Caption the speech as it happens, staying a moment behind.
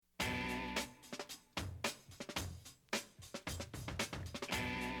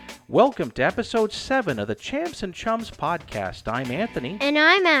Welcome to episode 7 of the Champs and Chums podcast. I'm Anthony. And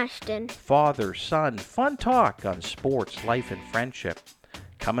I'm Ashton. Father, son, fun talk on sports, life, and friendship.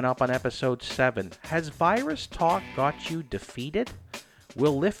 Coming up on episode 7, has virus talk got you defeated?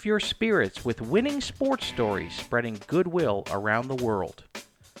 We'll lift your spirits with winning sports stories spreading goodwill around the world.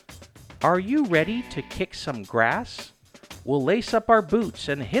 Are you ready to kick some grass? We'll lace up our boots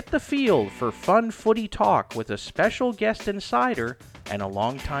and hit the field for fun footy talk with a special guest insider and a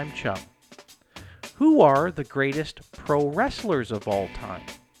longtime chum. Who are the greatest pro wrestlers of all time?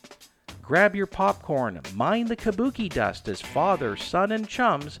 Grab your popcorn, mind the kabuki dust as father, son, and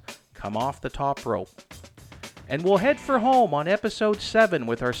chums come off the top rope. And we'll head for home on episode 7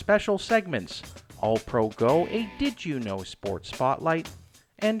 with our special segments, All Pro Go, a Did You Know Sports Spotlight,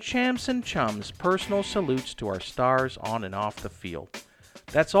 and Champs and Chums personal salutes to our stars on and off the field.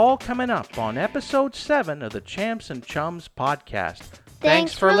 That's all coming up on episode 7 of the Champs and Chums podcast.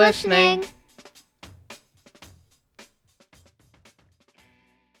 Thanks for listening.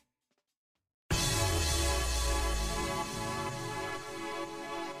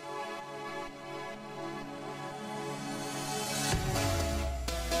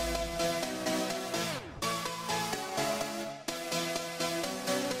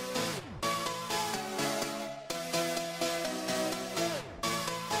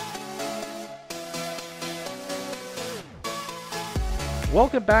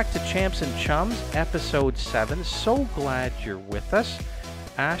 Welcome back to Champs and Chums, episode 7. So glad you're with us.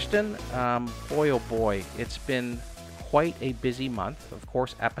 Ashton, boy oh boy, it's been quite a busy month. Of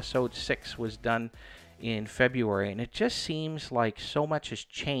course, episode 6 was done in February, and it just seems like so much has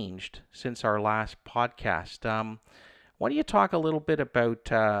changed since our last podcast. Why don't you talk a little bit about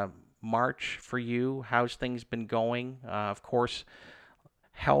March for you? How's things been going? Of course,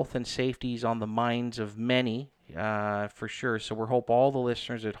 health and safety is on the minds of many. For sure. So we hope all the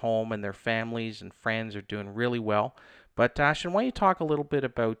listeners at home and their families and friends are doing really well. But Ashton, why don't you talk a little bit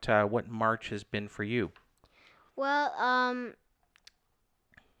about what March has been for you? Well,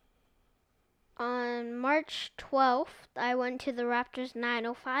 on March 12th, I went to the Raptors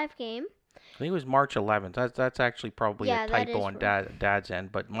 905 game. I think it was March 11th. That's actually probably a typo on Dad's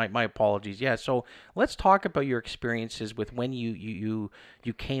end, but my apologies. Yeah, so let's talk about your experiences with when you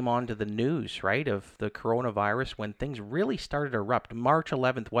came onto the news, right, of the coronavirus, when things really started to erupt. March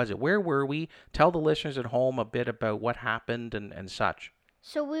 11th, was it? Where were we? Tell the listeners at home a bit about what happened and such.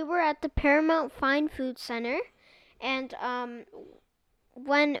 So we were at the Paramount Fine Food Center, and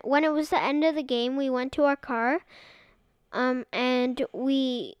when it was the end of the game, we went to our car, and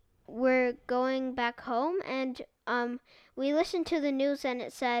we were going back home, and we listened to the news, and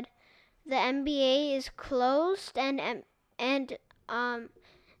it said the NBA is closed, and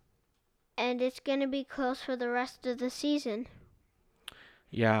it's gonna be closed for the rest of the season.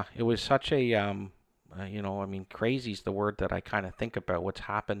 Yeah, it was such a crazy is the word that I kind of think about what's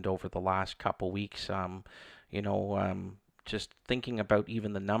happened over the last couple weeks. Just thinking about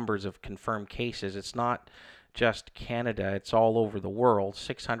even the numbers of confirmed cases, it's not just Canada, it's all over the world.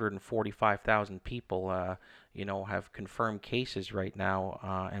 645,000 people, have confirmed cases right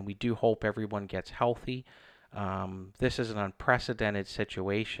now, and we do hope everyone gets healthy. This is an unprecedented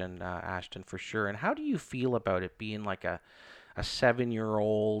situation, Ashton, for sure. And how do you feel about it being like a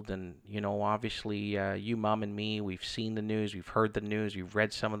 7-year-old? And, obviously, you, Mom, and me, we've seen the news, we've heard the news, we've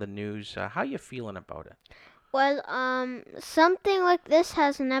read some of the news. How are you feeling about it? Well, something like this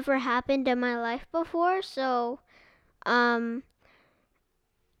has never happened in my life before, so, I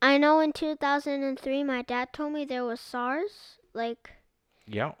know in 2003 my dad told me there was SARS,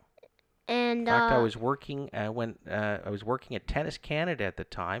 Yeah. And in fact, I was working I was working at Tennis Canada at the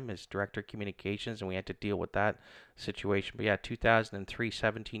time as director of communications, and we had to deal with that situation. But yeah, 2003,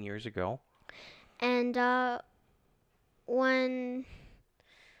 17 years ago. And when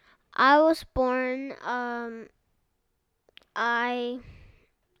I was born, I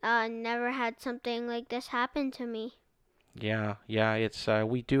never had something like this happen to me. Yeah, it's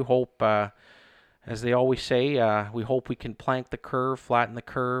we do hope, as they always say, we hope we can plank the curve, flatten the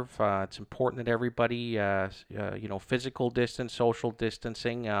curve. It's important that everybody, physical distance, social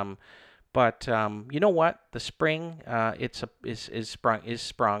distancing. But you know what? The spring, is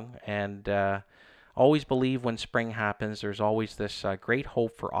sprung, and always believe when spring happens. There's always this great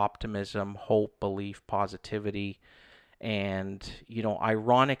hope for optimism, hope, belief, positivity. And,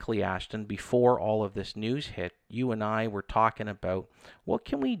 ironically, Ashton, before all of this news hit, you and I were talking about what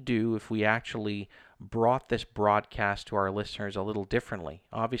can we do if we actually brought this broadcast to our listeners a little differently.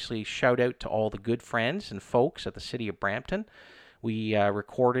 Obviously, shout out to all the good friends and folks at the City of Brampton. We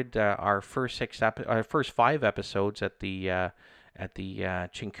recorded our first 5 episodes at the at the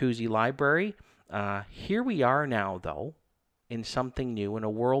Chinguzi Library. Here we are now, though, in something new, in a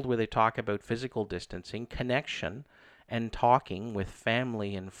world where they talk about physical distancing, connection, and talking with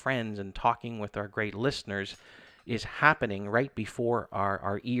family and friends and talking with our great listeners is happening right before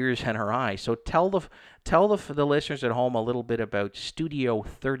our ears and our eyes. So tell the listeners at home a little bit about Studio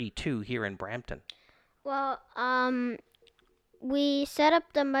 32 here in Brampton. Well, we set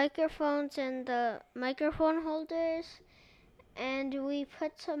up the microphones and the microphone holders, and we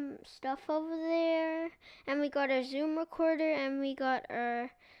put some stuff over there, and we got our Zoom recorder, and we got our,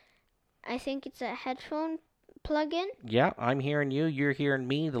 I think it's a headphone plug-in. Yeah, I'm hearing you. You're hearing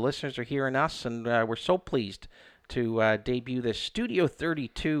me. The listeners are hearing us, and we're so pleased to debut this Studio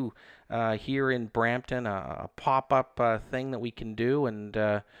 32 here in Brampton, a pop-up thing that we can do.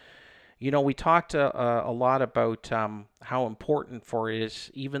 And, we talked a lot about how important for it is,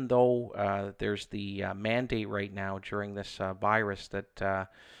 even though there's the mandate right now during this virus that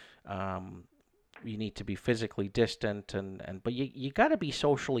you need to be physically distant, but you got to be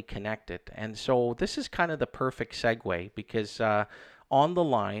socially connected. And so this is kind of the perfect segue because on the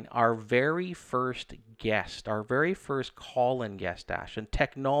line, our very first guest, our very first call-in guest, Ash, and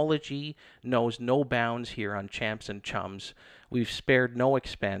technology knows no bounds here on Champs and Chums. We've spared no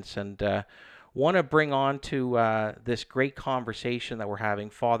expense, and want to bring on to this great conversation that we're having,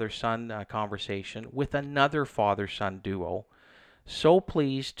 father-son conversation, with another father-son duo. So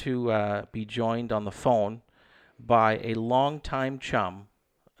pleased to be joined on the phone by a longtime chum,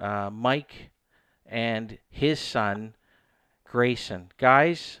 Mike, and his son, Grayson.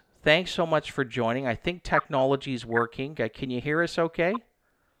 Guys, thanks so much for joining. I think technology is working. Can you hear us okay?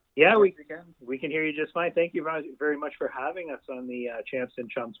 Yeah, we can hear you just fine. Thank you very much for having us on the Champs and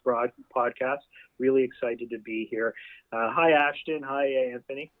Chums podcast. Really excited to be here. Hi, Ashton. Hi,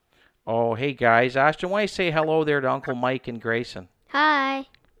 Anthony. Oh, hey, guys. Ashton, why don't you say hello there to Uncle Mike and Grayson? Hi.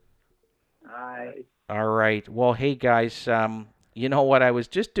 Hi. All right. Well, hey, guys, you know what? I was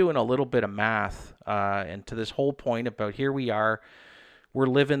just doing a little bit of math and to this whole point about here we are. We're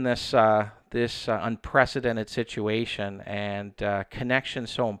living this unprecedented situation, and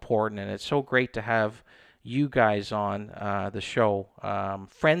connection's so important, and it's so great to have you guys on the show,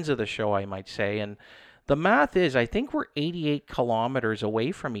 friends of the show, I might say. And the math is, I think we're 88 kilometers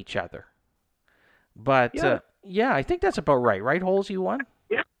away from each other. But yeah, I think that's about right. Right, Holes, you won?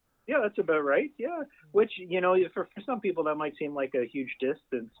 Yeah, that's about right. Yeah, which for some people that might seem like a huge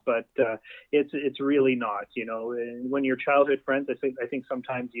distance, but it's really not. And when you're childhood friends, I think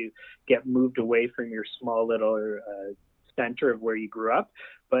sometimes you get moved away from your small little center of where you grew up.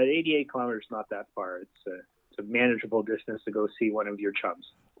 But 88 kilometers is not that far. It's a manageable distance to go see one of your chums.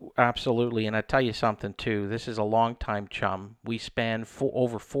 Absolutely, and I tell you something too. This is a long-time chum. We span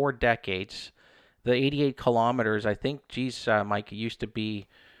over 4 decades. The 88 kilometers, I think, geez, Mike, it used to be.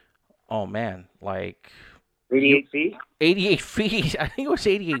 Oh, man, like... 88 feet? 88 feet. I think it was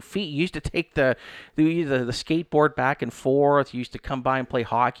 88 feet. You used to take the skateboard back and forth. You used to come by and play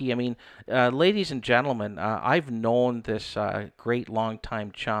hockey. I mean, ladies and gentlemen, I've known this great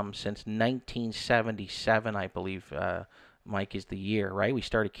long-time chum since 1977, I believe, Mike, is the year, right? We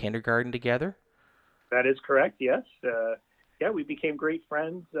started kindergarten together. That is correct, yes. We became great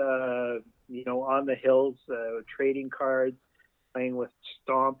friends, on the hills, trading cards, playing with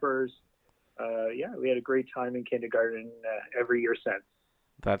stompers. We had a great time in kindergarten every year since.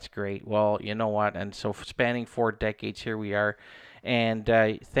 That's great. Well, you know what? And so spanning 4 decades, here we are. And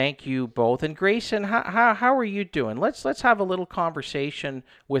thank you both. And Grayson, how are you doing? Let's have a little conversation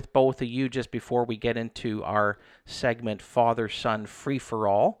with both of you just before we get into our segment, Father-Son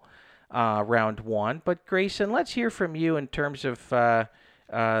Free-for-All, round 1. But Grayson, let's hear from you in terms of the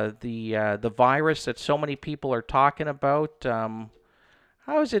virus that so many people are talking about.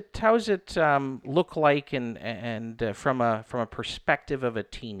 How's it look like and from a perspective of a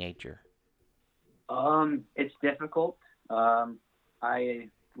teenager? It's difficult. I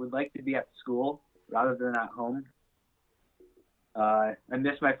would like to be at school rather than at home. I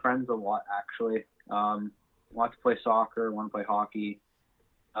miss my friends a lot, actually. Want to play soccer, want to play hockey.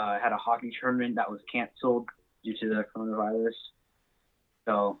 I had a hockey tournament that was canceled due to the coronavirus.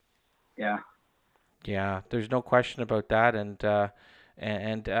 So, yeah. Yeah, there's no question about that.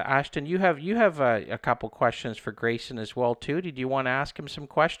 And Ashton, you have a couple questions for Grayson as well too. Did you want to ask him some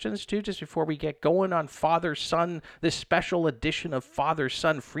questions too, just before we get going on Father-Son, this special edition of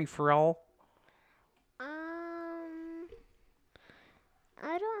Father-Son Free for All?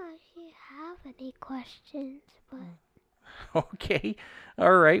 I don't actually have any questions, but. Okay.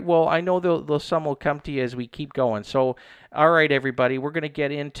 All right. Well, I know some will come to you as we keep going. So, all right, everybody, we're going to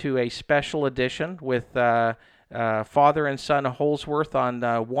get into a special edition with father and son Holsworth on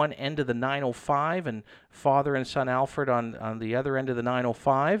one end of the 905 and father and son Alfred on the other end of the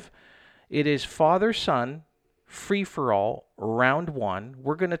 905. It is father-son, free-for-all, round one.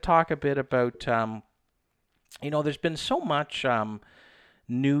 We're going to talk a bit about, there's been so much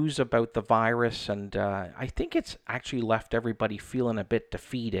news about the virus, and I think it's actually left everybody feeling a bit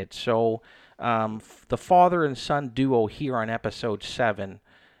defeated. So the father and son duo here on episode 7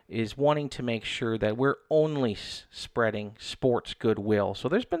 is wanting to make sure that we're only spreading sports goodwill. So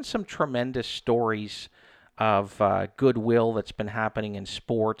there's been some tremendous stories of goodwill that's been happening in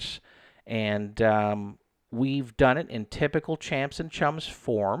sports, and we've done it in typical Champs and Chums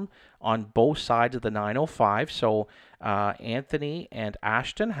form on both sides of the 905. So Anthony and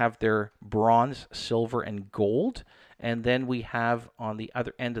Ashton have their bronze, silver, and gold. And then we have on the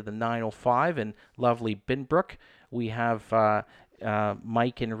other end of the 905 in lovely Binbrook, we have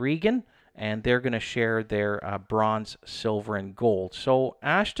Mike and Regan, and they're going to share their bronze, silver, and gold. So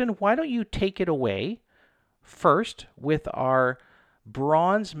Ashton, why don't you take it away first with our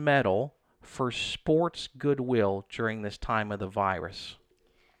bronze medal for sports goodwill during this time of the virus?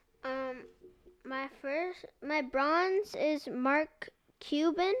 My bronze is Mark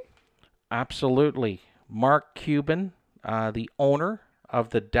Cuban. Absolutely. Mark Cuban, the owner of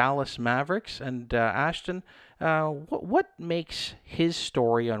the Dallas Mavericks. And Ashton, what makes his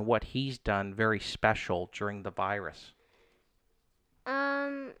story on what he's done very special during the virus?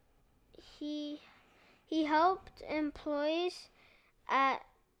 He helped employees at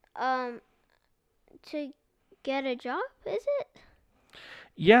to get a job, is it?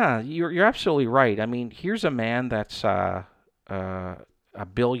 Yeah, you're absolutely right. I mean, here's a man that's a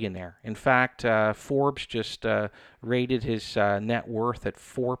billionaire. In fact, Forbes just rated his net worth at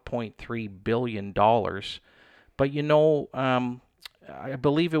 $4.3 billion. But I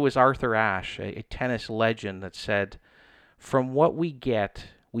believe it was Arthur Ashe, a tennis legend, that said, "From what we get,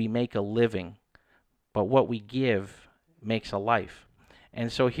 we make a living, but what we give makes a life." And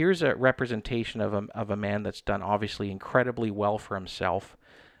so here's a representation of a man that's done obviously incredibly well for himself.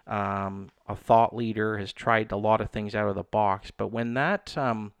 A thought leader, has tried a lot of things out of the box. But when that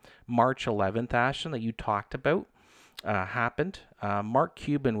March 11th, Ashton, that you talked about happened, Mark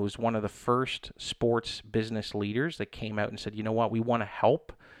Cuban was one of the first sports business leaders that came out and said, you know what, we want to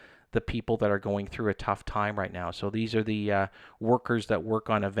help the people that are going through a tough time right now. So these are the workers that work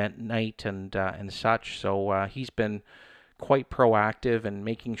on event night and such. So he's been quite proactive and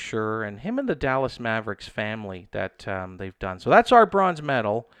making sure, and him and the Dallas Mavericks family, that they've done. So that's our bronze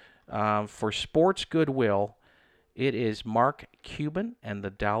medal for sports goodwill. It is Mark Cuban and the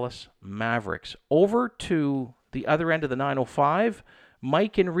Dallas Mavericks. Over to the other end of the 905,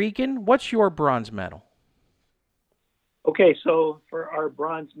 Mike and Regan, what's your bronze medal? Okay, so for our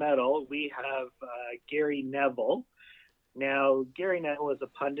bronze medal, we have Gary Neville. Now, Gary Neville is a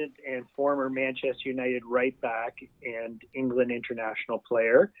pundit and former Manchester United right back and England international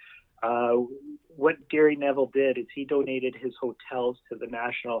player. What Gary Neville did is he donated his hotels to the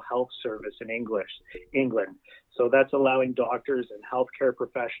National Health Service in England. So that's allowing doctors and healthcare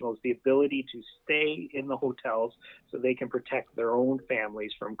professionals the ability to stay in the hotels so they can protect their own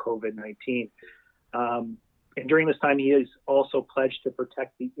families from COVID-19. And during this time, he has also pledged to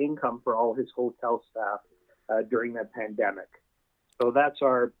protect the income for all his hotel staff during the pandemic. So that's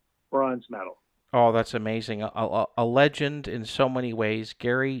our bronze medal. Oh, that's amazing. A legend in so many ways,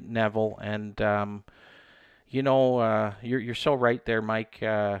 Gary Neville. And, you're so right there, Mike.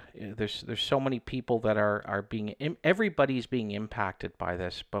 There's so many people that are everybody's being impacted by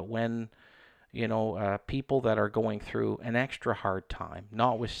this. But when, people that are going through an extra hard time,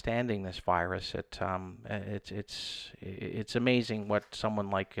 notwithstanding this virus, it's amazing what someone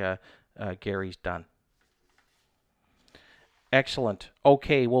like Gary's done. Excellent.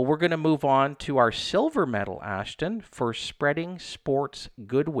 Okay, well, we're going to move on to our silver medal, Ashton, for spreading sports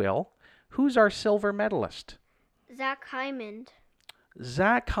goodwill. Who's our silver medalist? Zach Hyman.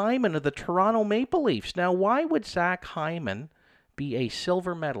 Zach Hyman of the Toronto Maple Leafs. Now, why would Zach Hyman be a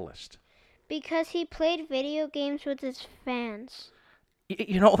silver medalist? Because he played video games with his fans.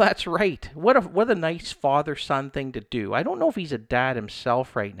 That's right. What a nice father-son thing to do. I don't know if he's a dad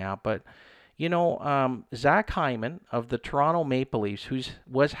himself right now, but Zach Hyman of the Toronto Maple Leafs,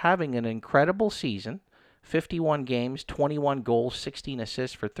 was having an incredible season, 51 games, 21 goals, 16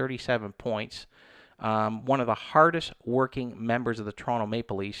 assists for 37 points. One of the hardest working members of the Toronto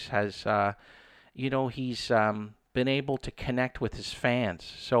Maple Leafs has, he's been able to connect with his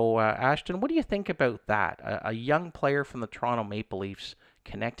fans. So, Ashton, what do you think about that? A young player from the Toronto Maple Leafs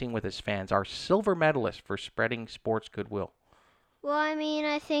connecting with his fans, our silver medalist for spreading sports goodwill. Well, I mean,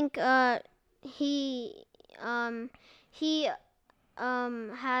 I think he he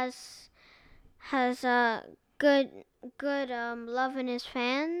has good love in his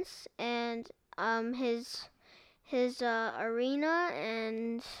fans and his arena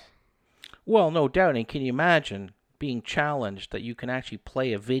and Well, no doubt. And can you imagine being challenged that you can actually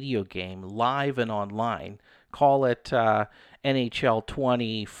play a video game live and online? Call it NHL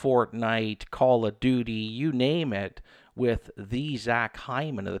 20, Fortnite, Call of Duty, you name it, with the Zach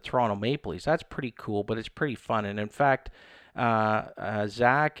Hyman of the Toronto Maple Leafs. That's pretty cool, but it's pretty fun. And in fact,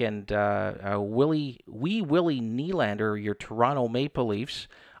 Zach and Willie Nylander, your Toronto Maple Leafs,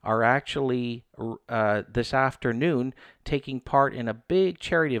 are actually this afternoon taking part in a big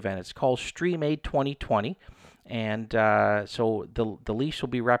charity event. It's called Stream Aid 2020. And so the Leafs will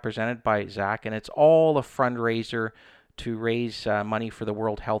be represented by Zach, and it's all a fundraiser to raise money for the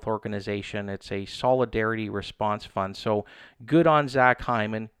World Health Organization. It's a solidarity response fund. So good on Zach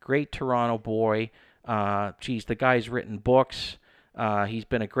Hyman, great Toronto boy. The guy's written books. He's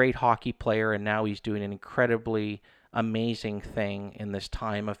been a great hockey player, and now he's doing an incredibly amazing thing in this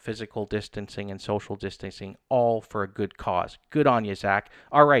time of physical distancing and social distancing, all for a good cause. Good on you, Zach.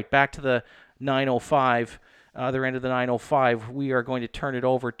 All right, back to the 905. Other end of the 905, we are going to turn it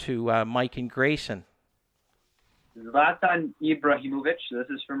over to Mike and Grayson. Zlatan Ibrahimovic, this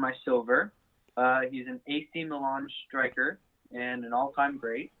is for my silver. He's an AC Milan striker and an all-time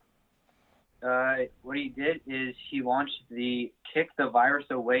great. What he did is he launched the Kick the Virus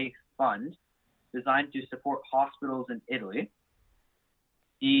Away Fund, designed to support hospitals in Italy.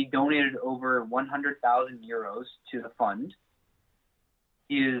 He donated over 100,000 euros to the fund.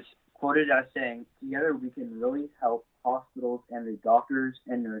 He is quoted as saying, "Together we can really help hospitals and the doctors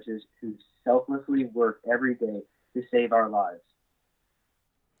and nurses who selflessly work every day to save our lives."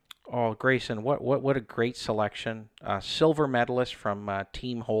 Oh, Grayson, what a great selection. Silver medalist from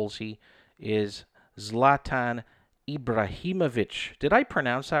Team Holsey is Zlatan Ibrahimovic. Did I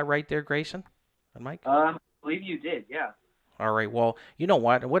pronounce that right there, Grayson and Mike? I believe you did, yeah. All right. Well, you know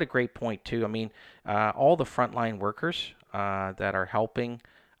what? What a great point, too. I mean, all the frontline workers that are helping,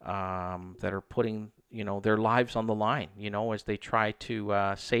 that are putting, their lives on the line, as they try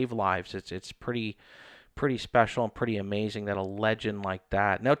to save lives. It's pretty special and pretty amazing that a legend like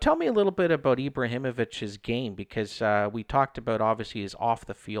that. Now, tell me a little bit about Ibrahimovic's game, because we talked about, obviously, his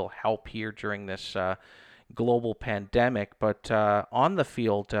off-the-field help here during this global pandemic. But on the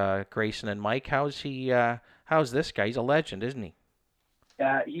field, Grayson and Mike, how's this guy? He's a legend, isn't he?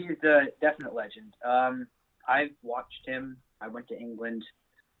 He's a definite legend. I've watched him. I went to England,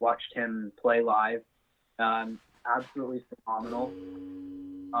 watched him play live. Absolutely phenomenal.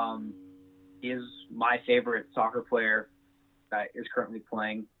 He is my favorite soccer player that is currently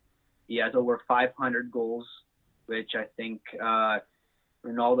playing. He has over 500 goals, which I think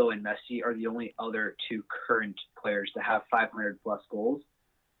Ronaldo and Messi are the only other two current players to have 500 plus goals.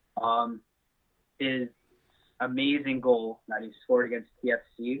 His amazing goal that he scored against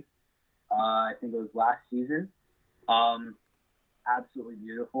TFC, I think it was last season. Absolutely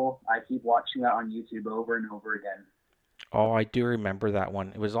beautiful. I keep watching that on YouTube over and over again. Oh, I do remember that one.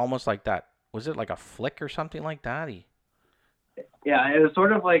 It was almost like that. Was it like a flick or something like that? Yeah, it was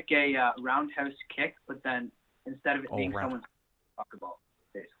sort of like a roundhouse kick, but then instead of it being someone's soccer ball,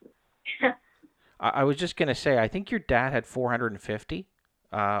 basically. I was just going to say, I think your dad had 450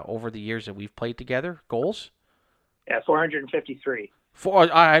 over the years that we've played together, goals? Yeah, 453.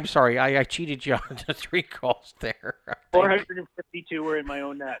 I'm sorry, I cheated you on the 3 goals there. 452 were in my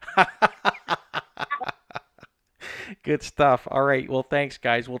own net. Good stuff. All right. Well, thanks,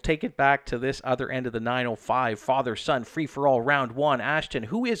 guys. We'll take it back to this other end of the 905. Father-son, free-for-all, round 1. Ashton,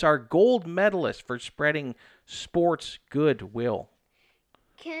 who is our gold medalist for spreading sports goodwill?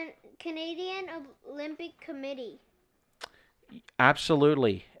 Canadian Olympic Committee.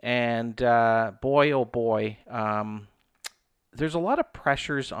 Absolutely. And boy, oh boy, there's a lot of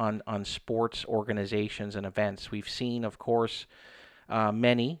pressures on sports organizations and events. We've seen, of course,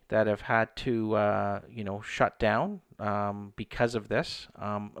 many that have had to, shut down because of this.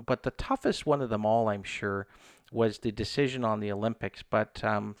 But the toughest one of them all, I'm sure, was the decision on the Olympics. But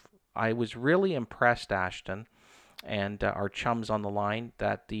I was really impressed, Ashton, and our chums on the line,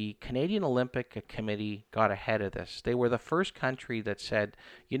 that the Canadian Olympic Committee got ahead of this. They were the first country that said,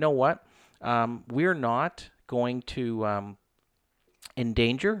 you know what, we're not going to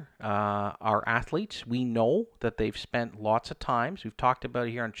endanger our athletes. We know that they've spent lots of times, we've talked about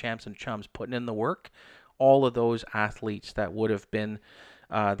it here on Champs and Chums, putting in the work. All of those athletes that would have been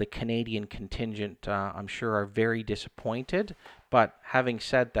the Canadian contingent, I'm sure, are very disappointed. But having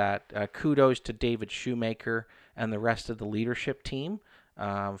said that, kudos to David Shoemaker and the rest of the leadership team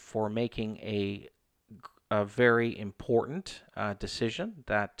for making a very important decision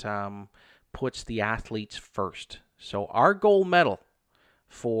that puts the athletes first. So our gold medal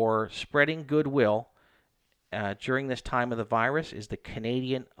for spreading goodwill during this time of the virus is the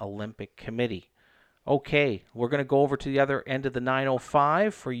Canadian Olympic Committee. Okay, we're going to go over to the other end of the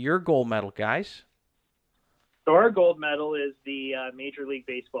 905 for your gold medal, guys. So our gold medal is the Major League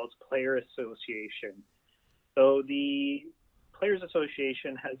Baseball's Player Association. So the Players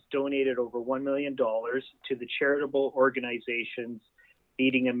Association has donated over $1 million to the charitable organizations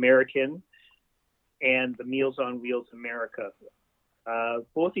Feeding American and the Meals on Wheels America.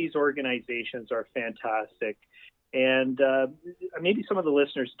 Both these organizations are fantastic. And maybe some of the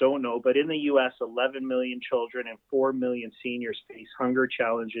listeners don't know, but in the U.S., 11 million children and 4 million seniors face hunger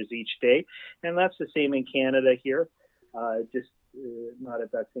challenges each day. And that's the same in Canada here, just not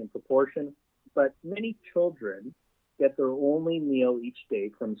at that same proportion. But many children get their only meal each day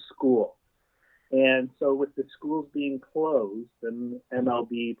from school. And so with the schools being closed, the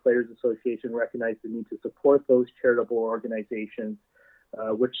MLB Players Association recognized the need to support those charitable organizations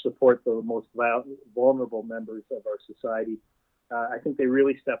which support the most vulnerable members of our society. I think they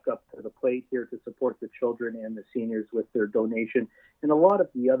really stepped up to the plate here to support the children and the seniors with their donation. And a lot of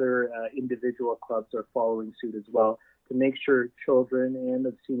the other individual clubs are following suit as well to make sure children and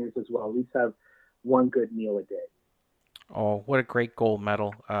the seniors as well at least have one good meal a day. Oh, what a great gold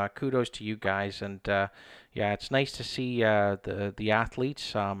medal. Kudos to you guys. And yeah, it's nice to see the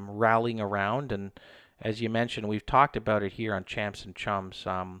athletes rallying around. And as you mentioned, we've talked about it here on Champs and Chums,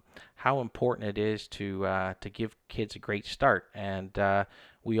 how important it is to give kids a great start. And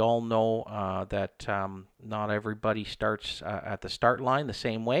we all know that not everybody starts at the start line the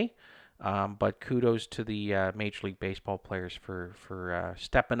same way. But kudos to the Major League Baseball players for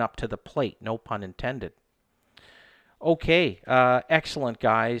stepping up to the plate, no pun intended. Okay, excellent,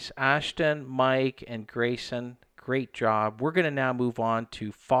 guys. Ashton, Mike, and Grayson, great job. We're going to now move on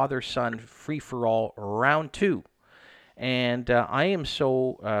to Father-Son Free-for-All Round 2. And I am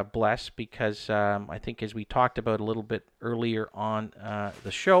so blessed because I think as we talked about a little bit earlier on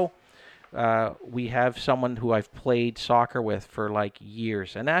the show, we have someone who I've played soccer with for like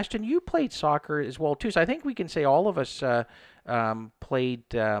years. And Ashton, you played soccer as well too. So I think we can say all of us played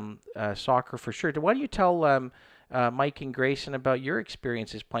soccer for sure. Why don't you tell Mike and Grayson about your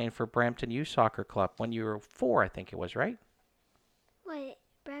experiences playing for Brampton Youth Soccer Club when you were 4, I think it was, right? Wait,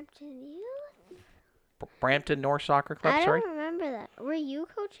 Brampton Youth? Brampton North Soccer Club, I sorry? don't remember that. Were you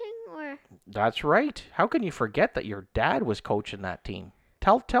coaching or? That's right. How can you forget that your dad was coaching that team?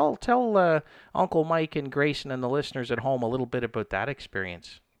 Tell Uncle Mike and Grayson and the listeners at home a little bit about that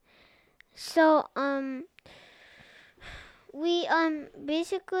experience. So, we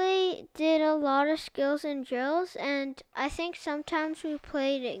basically did a lot of skills and drills, and I think sometimes we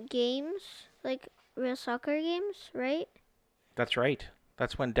played games, like real soccer games, right? That's right.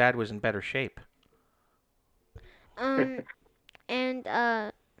 That's when Dad was in better shape. And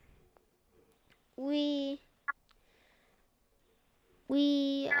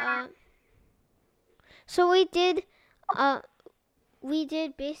so we did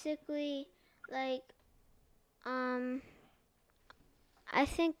basically like I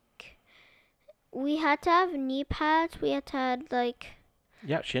think we had to have knee pads. We had to have like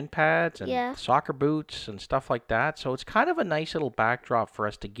shin pads and soccer boots and stuff like that. So it's kind of a nice little backdrop for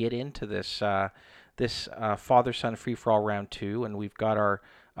us to get into this Father-Son Free-for-All Round 2, and we've got our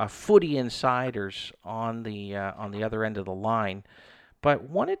footy insiders on the other end of the line. But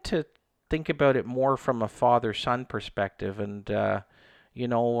wanted to think about it more from a father-son perspective, and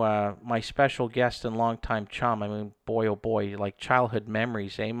my special guest and longtime chum, I mean, boy, oh boy, like childhood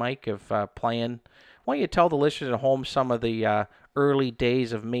memories, eh, Mike, of playing. Why don't you tell the listeners at home some of the early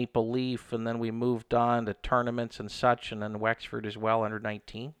days of Maple Leaf, and then we moved on to tournaments and such, and then Wexford as well, under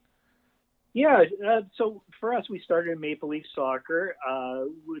 19? Yeah, so for us, we started in Maple Leaf Soccer,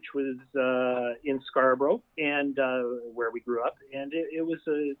 which was in Scarborough, and where we grew up, and it was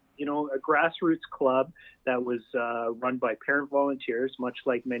a grassroots club that was run by parent volunteers, much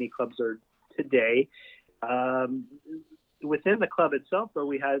like many clubs are today. Within the club itself, though,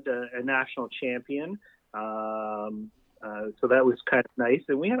 we had a national champion, so that was kind of nice,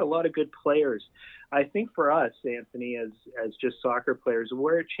 and we had a lot of good players. I think for us, Anthony, as just soccer players,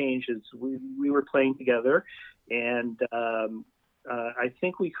 where it changed is we were playing together, and I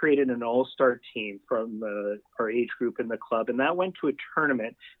think we created an all-star team from our age group in the club, and that went to a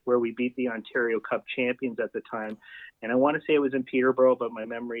tournament where we beat the Ontario Cup champions at the time. And I want to say it was in Peterborough, but my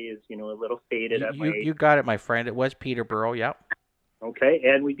memory is a little faded at my age. You got it, my friend. It was Peterborough, yep. Okay,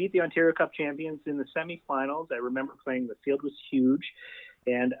 and we beat the Ontario Cup champions in the semifinals. I remember playing. The field was huge.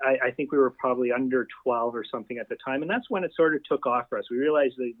 And I think we were probably under 12 or something at the time. And that's when it sort of took off for us. We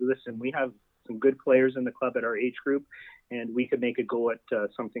realized that, listen, we have some good players in the club at our age group, and we could make a go at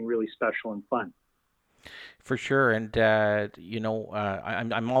something really special and fun. For sure, and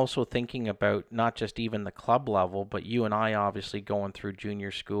I'm also thinking about not just even the club level, but you and I obviously going through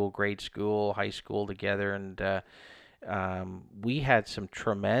junior school, grade school, high school together, and we had some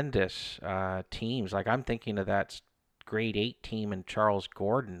tremendous teams. Like I'm thinking of that grade 8 team in Charles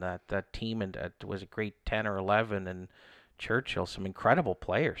Gordon, that team in was it grade 10 or 11 in Churchill. Some incredible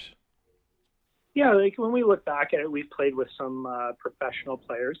players. Yeah, like when we look back at it, we've played with some professional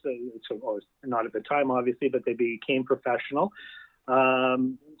players. So not at the time, obviously, but they became professional.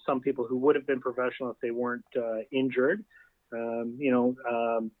 Some people who would have been professional if they weren't injured. So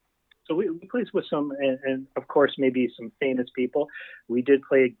we played with some, and of course, maybe some famous people. We did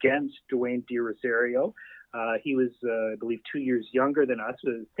play against Dwayne DiRosario. He was, I believe, 2 years younger than us. It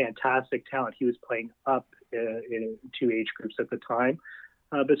was fantastic talent. He was playing up in 2 age groups at the time.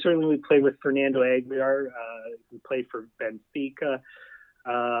 But certainly we played with Fernando Aguilar. We played for Benfica.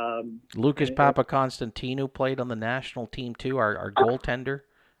 Lucas Papaconstantinou played on the national team too, our goaltender.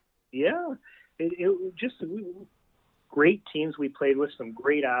 Yeah, it just great teams we played with, some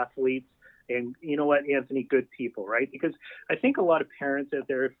great athletes. And you know what, Anthony, good people, right? Because I think a lot of parents out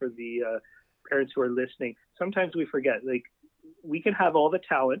there, for the parents who are listening, sometimes we forget, like, we can have all the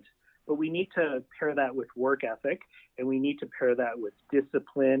talent, but we need to pair that with work ethic, and we need to pair that with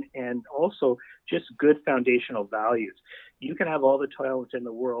discipline and also just good foundational values. You can have all the talent in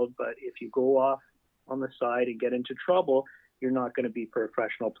the world, but if you go off on the side and get into trouble, you're not going to be a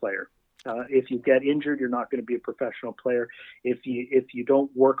professional player. If you get injured, you're not going to be a professional player. If you don't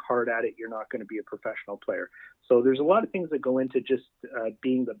work hard at it, you're not going to be a professional player. So there's a lot of things that go into just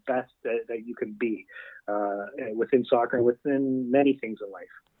being the best that you can be within soccer and within many things in life.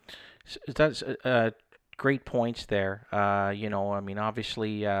 That's great points there.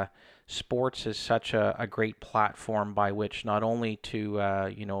 Obviously, sports is such a great platform by which not only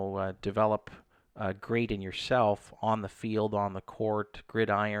to develop great in yourself on the field, on the court,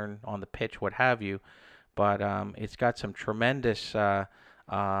 gridiron, on the pitch, what have you, but it's got some tremendous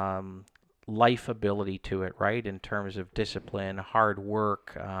life ability to it, right? In terms of discipline, hard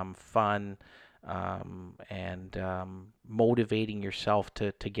work, fun. And motivating yourself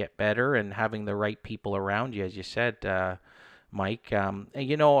to get better and having the right people around you, as you said, Mike.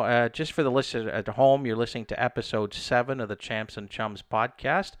 Just for the listener at home, you're listening to episode 7 of the Champs and Chums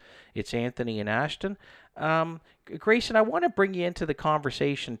podcast. It's Anthony and Ashton. Grayson, I want to bring you into the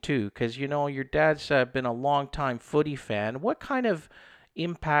conversation too, because your dad's been a long-time footy fan. What kind of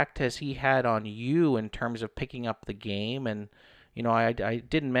impact has he had on you in terms of picking up the game? And I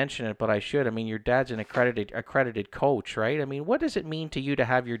didn't mention it, but I should. I mean, your dad's an accredited coach, right? I mean, what does it mean to you to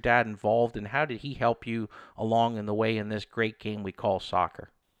have your dad involved, and how did he help you along in the way in this great game we call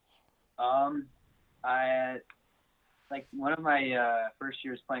soccer? I like one of my first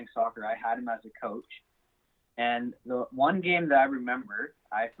years playing soccer, I had him as a coach. And the one game that I remember,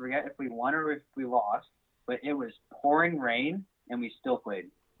 I forget if we won or if we lost, but it was pouring rain and we still played.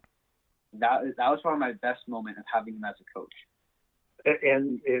 That was probably my best moment of having him as a coach.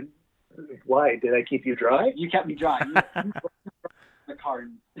 And why? Did I keep you dry? You kept me dry. You the car.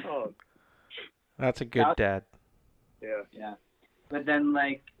 Oh, that's a good dad. Yeah. But then,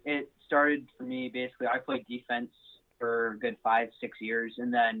 it started for me, basically, I played defense for a good 5-6 years.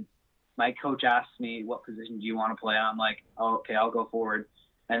 And then my coach asked me, what position do you want to play? I'm like, oh, okay, I'll go forward.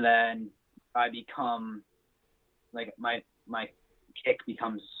 And then I become, my kick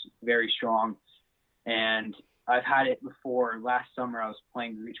becomes very strong. And I've had it before. Last summer, I was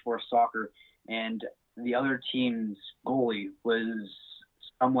playing Reach Force soccer, and the other team's goalie was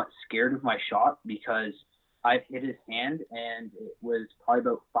somewhat scared of my shot because I've hit his hand, and it was probably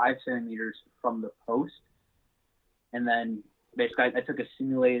about 5 centimeters from the post. And then basically, I took a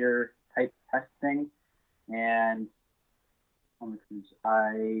simulator type test thing, and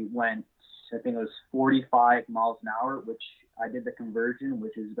I went, I think it was 45 miles an hour, which I did the conversion,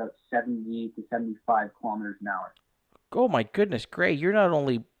 which is about 70 to 75 kilometers an hour. Oh, my goodness, Gray, you're not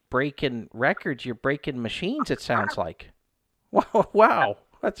only breaking records, you're breaking machines, it sounds like. Wow,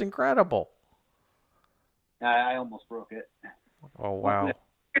 that's incredible. I almost broke it. Oh, wow.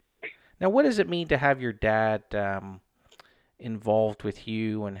 Now, what does it mean to have your dad involved with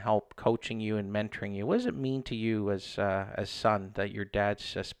you and help coaching you and mentoring you? What does it mean to you as son that your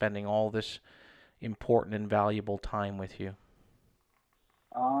dad's spending all this important and valuable time with you?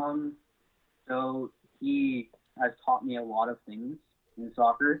 So he has taught me a lot of things in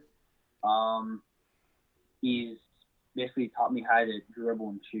soccer. He's basically taught me how to dribble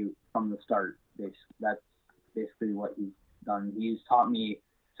and shoot from the start. That's basically what he's done. He's taught me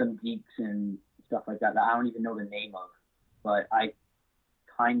some geeks and stuff like that I don't even know the name of, but I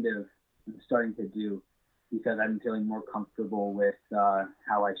kind of am starting to do because I'm feeling more comfortable with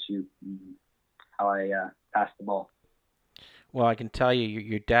how I shoot and how I pass the ball. Well, I can tell you,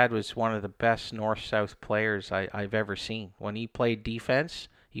 your dad was one of the best north-south players I've ever seen. When he played defense,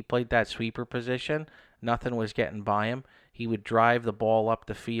 he played that sweeper position. Nothing was getting by him. He would drive the ball up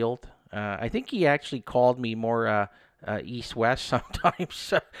the field. I think he actually called me more east-west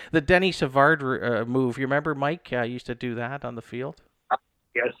sometimes. The Denny Savard move. You remember Mike used to do that on the field?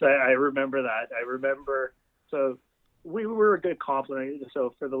 Yes, I remember that. I remember. So we were a good complement.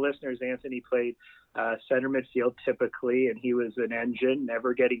 So for the listeners, Anthony played center midfield typically, and he was an engine,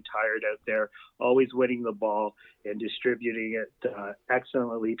 never getting tired out there, always winning the ball and distributing it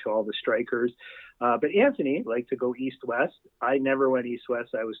excellently to all the strikers. But Anthony liked to go east-west. I never went east-west.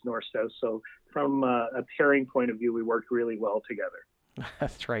 I was north-south. So from a pairing point of view, we worked really well together.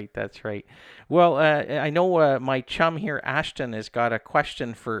 That's right. That's right. Well, I know my chum here, Ashton, has got a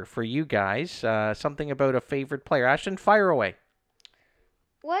question for you guys. Something about a favorite player. Ashton, fire away.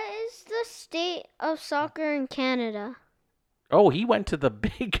 What is the state of soccer in Canada? Oh, he went to the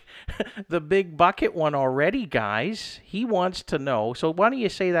big bucket one already, guys. He wants to know. So why don't you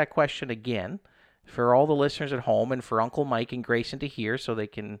say that question again for all the listeners at home and for Uncle Mike and Grayson to hear so they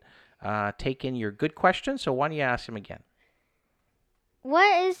can take in your good question. So why don't you ask him again?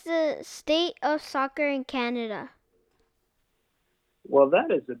 What is the state of soccer in Canada? Well, that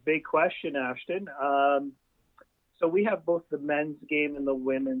is a big question, Ashton. So we have both the men's game and the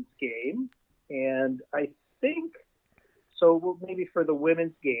women's game. And I think, so maybe for the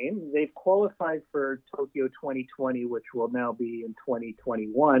women's game, they've qualified for Tokyo 2020, which will now be in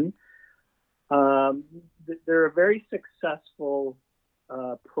 2021. They're a very successful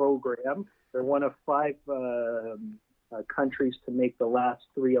program. They're one of 5 countries to make the last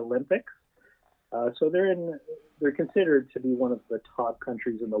 3 Olympics. So they're considered to be one of the top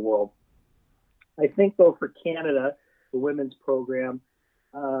countries in the world. I think, though, for Canada, the women's program,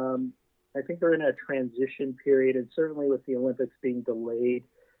 I think they're in a transition period, and certainly with the Olympics being delayed,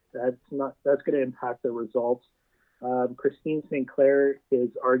 that's going to impact the results. Christine Sinclair is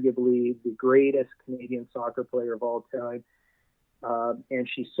arguably the greatest Canadian soccer player of all time. And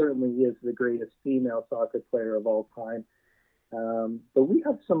she certainly is the greatest female soccer player of all time. But we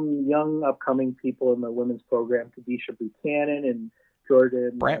have some young upcoming people in the women's program, Kadisha Buchanan and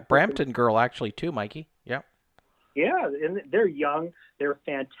Jordan. Brampton girl, actually, too, Mikey. Yeah. Yeah, and they're young. They're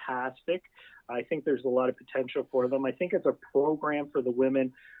fantastic. I think there's a lot of potential for them. I think as a program for the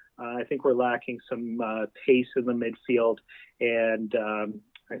women, I think we're lacking some pace in the midfield, and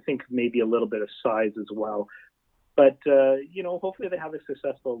I think maybe a little bit of size as well. But, hopefully they have a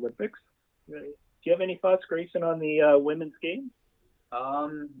successful Olympics. Do you have any thoughts, Grayson, on the women's game?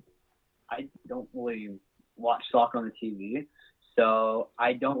 I don't really watch soccer on the TV, so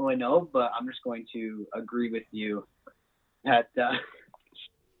I don't really know, but I'm just going to agree with you that,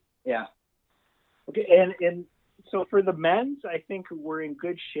 yeah. Okay, and so for the men's, I think we're in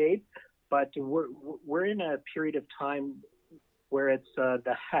good shape, but we're in a period of time where it's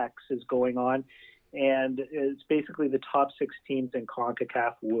the Hex is going on, and it's basically the top 6 teams in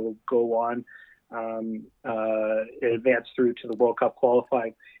CONCACAF will go on, advance through to the World Cup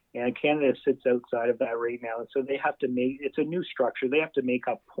qualifying. And Canada sits outside of that right now. And so they have to it's a new structure. They have to make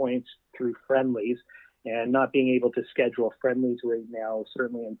up points through friendlies, and not being able to schedule friendlies right now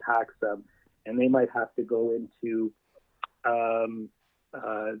certainly impacts them. And they might have to go into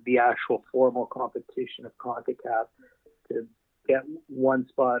the actual formal competition of CONCACAF to get one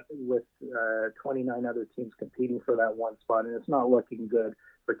spot with 29 other teams competing for that one spot. And it's not looking good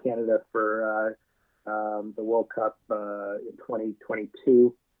for Canada for the World Cup in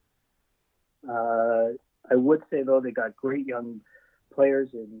 2022. I would say, though, they got great young players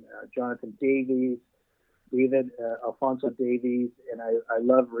in Jonathan Davies, Alfonso Davies, and I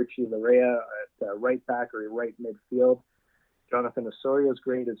love Richie Larea at right back or right midfield. Jonathan Osorio is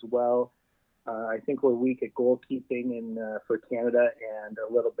great as well. I think we're weak at goalkeeping for Canada and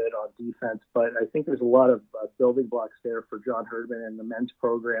a little bit on defense, but I think there's a lot of building blocks there for John Herdman and the men's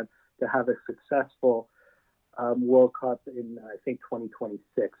program to have a successful World Cup in, I think,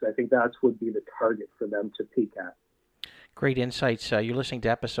 2026. I think that would be the target for them to peak at. Great insights. You're listening to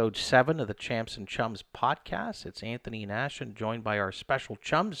episode 7 of the Champs and Chums podcast. It's Anthony and Ashton, joined by our special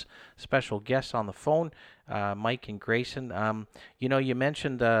chums, special guests on the phone, Mike and Grayson. You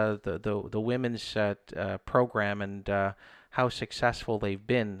mentioned the women's program and how successful they've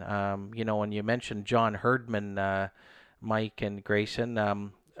been. And you mentioned John Herdman. Mike and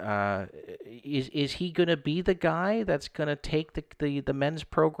Grayson. Is he going to be the guy that's going to take the men's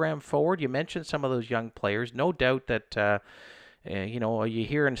program forward? You mentioned some of those young players. No doubt that you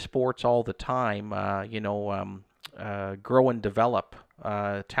hear in sports all the time. Grow and develop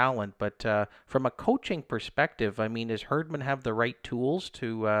talent, but from a coaching perspective, I mean, does Herdman have the right tools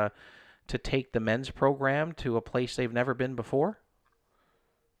to take the men's program to a place they've never been before?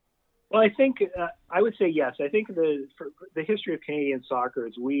 Well, I think I would say yes. I think for the history of Canadian soccer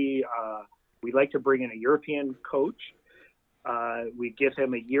is we like to bring in a European coach. We give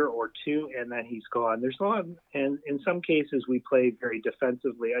him a year or two, and then he's gone. And in some cases, we play very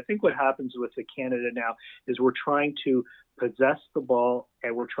defensively. I think what happens with the Canada now is we're trying to possess the ball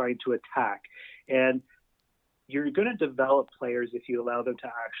and we're trying to attack. And you're going to develop players if you allow them to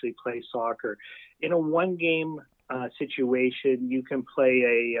actually play soccer. In a one-game situation, you can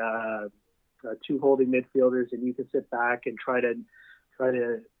play two holding midfielders, and you can sit back and try to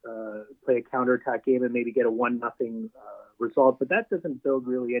play a counterattack game and maybe get a 1-0 result. But that doesn't build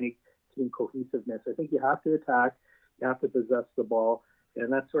really any team cohesiveness. I think you have to attack, you have to possess the ball,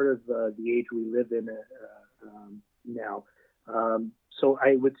 and that's sort of the age we live in now. So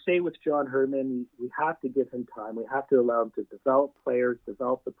I would say with John Herdman, we have to give him time. We have to allow him to develop players,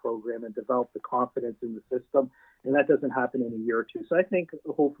 develop the program, and develop the confidence in the system. And that doesn't happen in a year or two. So I think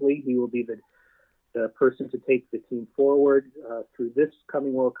hopefully he will be the person to take the team forward through this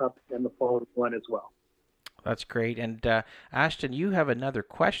coming World Cup and the following one as well. That's great. And Ashton, you have another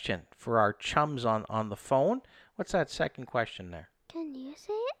question for our chums on the phone. What's that second question there? Can you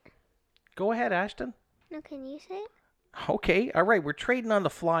say it? Go ahead, Ashton. No, can you say it? Okay, all right. We're trading on the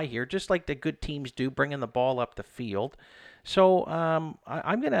fly here, just like the good teams do, bringing the ball up the field. So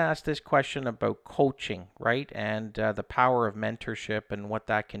I'm going to ask this question about coaching, right, and the power of mentorship and what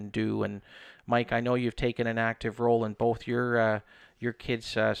that can do. And Mike, I know you've taken an active role in both your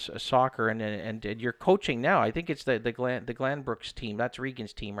kids' soccer and you're coaching now. I think it's the Glanbrooks team. That's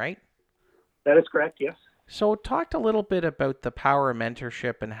Regan's team, right? That is correct. Yes. So talk a little bit about the power of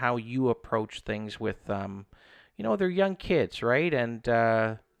mentorship and how you approach things with they're young kids, right? And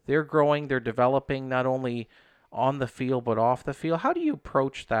they're growing, they're developing not only on the field but off the field. How do you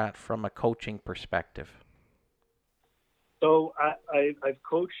approach that from a coaching perspective? So I've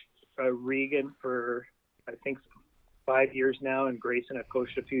coached Regan for, I think, 5 years now, and Grayson I've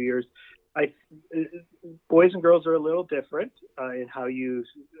coached a few years. Boys and girls are a little different in how you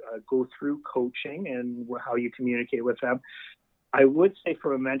go through coaching and how you communicate with them. I would say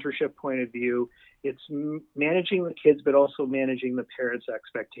from a mentorship point of view, it's managing the kids, but also managing the parents'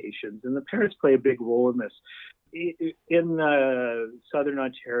 expectations. And the parents play a big role in this. In Southern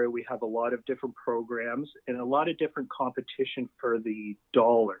Ontario, we have a lot of different programs and a lot of different competition for the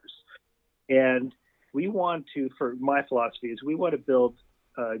dollars. And we want to, for my philosophy is we want to build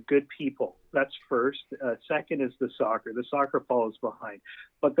good people. That's first. Second is the soccer. The soccer follows behind.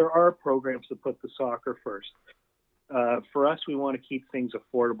 But there are programs that put the soccer first. For us, we want to keep things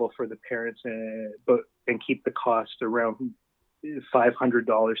affordable for the parents and keep the cost around $500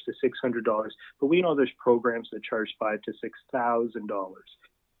 to $600. But we know there's programs that charge $5,000 to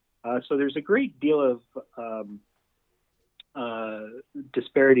 $6,000. So there's a great deal of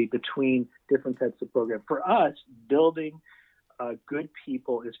disparity between different types of programs. For us, building good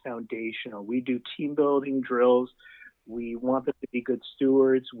people is foundational. We do team building drills. We want them to be good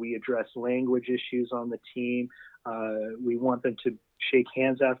stewards. We address language issues on the team. We want them to shake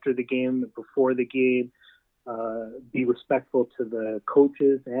hands after the game, before the game, be respectful to the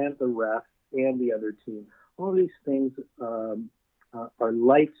coaches and the ref and the other team. All these things are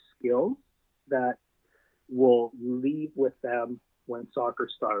life skills that will leave with them when soccer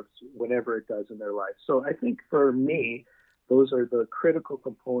starts, whenever it does in their life. So I think for me, those are the critical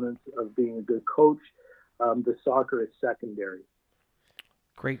components of being a good coach. The soccer is secondary.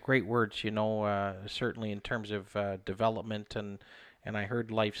 Great words, certainly in terms of development and I heard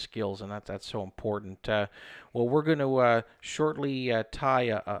life skills, and that's so important. Well, we're going to shortly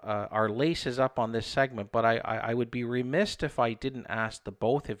tie our laces up on this segment, but I would be remiss if I didn't ask the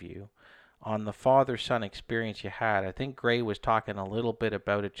both of you on the father-son experience you had. I think Gray was talking a little bit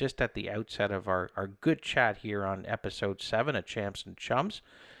about it just at the outset of our good chat here on episode 7 of Champs and Chums.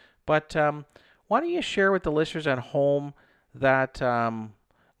 But why don't you share with the listeners at home that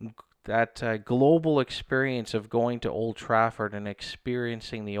global experience of going to Old Trafford and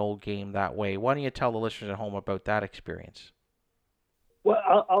experiencing the old game that way? Why don't you tell the listeners at home about that experience?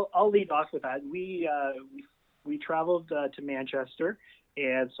 Well, I'll lead off with that. We traveled to Manchester,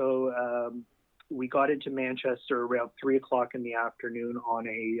 and so we got into Manchester around 3:00 in the afternoon on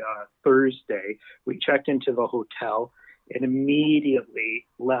a Thursday. We checked into the hotel, and immediately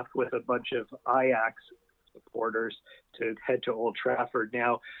left with a bunch of Ajax supporters to head to Old Trafford.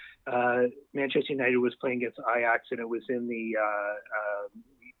 Now, Manchester United was playing against Ajax, and it was in the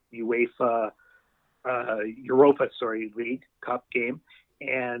UEFA League Cup game.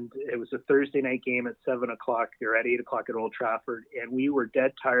 And it was a Thursday night game at 7 o'clock. They're at 8 o'clock at Old Trafford. And we were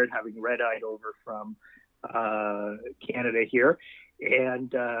dead tired, having red-eyed over from Canada here.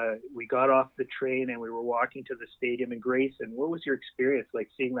 And we got off the train and we were walking to the stadium in Grayson. What was your experience like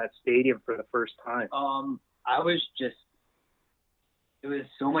seeing that stadium for the first time? It was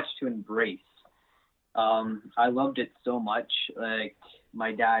so much to embrace. I loved it so much. Like,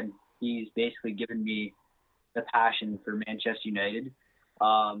 my dad, he's basically given me the passion for Manchester United.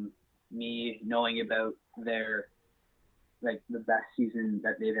 Me knowing about their, like, the best season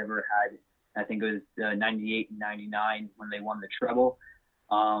that they've ever had, I think it was 98 and 99 when they won the treble.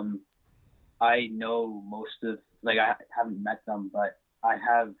 I know most of, like, I haven't met them, but I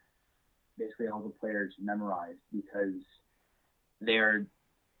have basically all the players memorized because they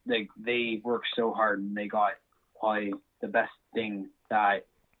worked so hard and they got probably the best thing that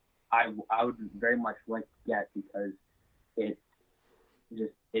I would very much like to get, because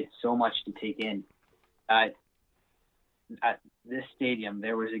it's so much to take in. At this stadium,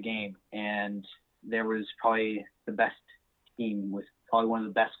 there was a game, and there was probably the best team with probably one of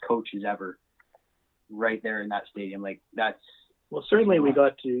the best coaches ever right there in that stadium. Like, that's, well, certainly we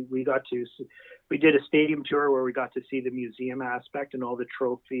did a stadium tour where we got to see the museum aspect and all the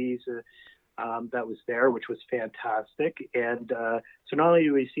trophies that was there, which was fantastic. And so not only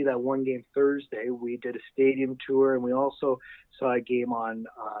did we see that one game Thursday, we did a stadium tour, and we also saw a game on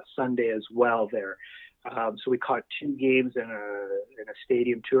Sunday as well there. So we caught two games in a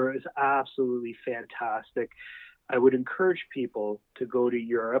stadium tour. It was absolutely fantastic. I would encourage people to go to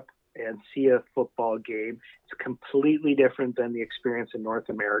Europe and see a football game. It's completely different than the experience in North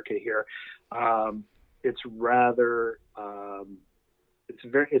America here. It's rather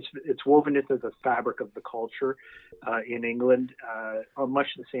it's woven into the fabric of the culture in England, much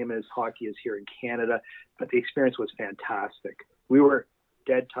the same as hockey is here in Canada. But the experience was fantastic. We were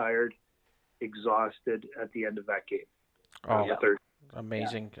dead tired, exhausted at the end of that game. Oh,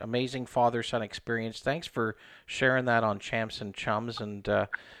 amazing father-son experience. Thanks for sharing that on Champs and Chums. And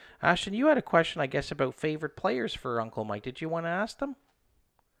Ashton, you had a question, I guess, about favorite players for Uncle Mike. Did you want to ask them?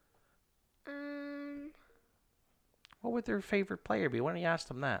 What would their favorite player be? Why don't you ask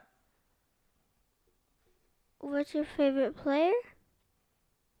them that? What's your favorite player?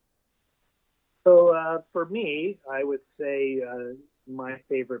 So for me, I would say my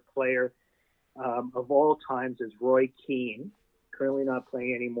favorite player of all times is Roy Keane. Currently not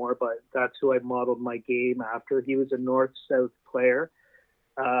playing anymore, but that's who I modeled my game after. He was a north-south player.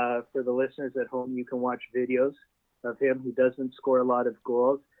 For the listeners at home, you can watch videos of him. He doesn't score a lot of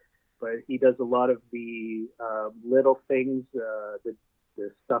goals, but he does a lot of the little things, the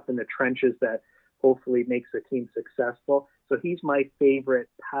stuff in the trenches that hopefully makes a team successful. So he's my favorite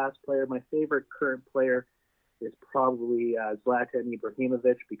past player. My favorite current player is probably Zlatan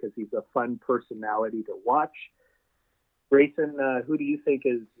Ibrahimovic, because he's a fun personality to watch. Grayson, who do you think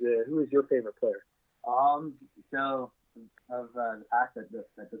who is your favorite player? So of the past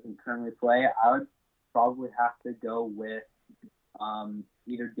that doesn't currently play, I would probably have to go with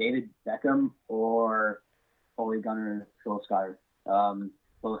either David Beckham or Ole Gunnar Solskjaer.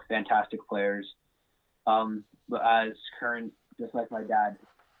 Both fantastic players. But as current, just like my dad,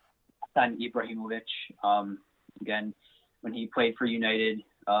 Zlatan Ibrahimovic, again, when he played for United,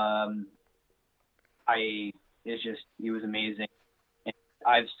 he was amazing. And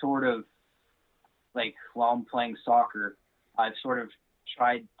I've sort of, like, while I'm playing soccer, I've sort of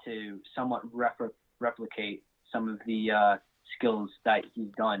tried to somewhat replicate some of the skills that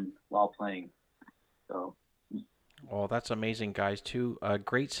he's done while playing. So. Oh, that's amazing, guys. Two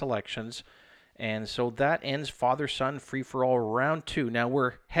great selections. And so that ends Father-Son Free-for-All Round 2. Now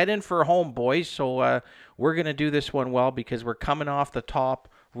we're heading for home, boys, so we're going to do this one well because we're coming off the top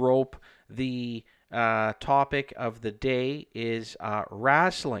rope. The topic of the day is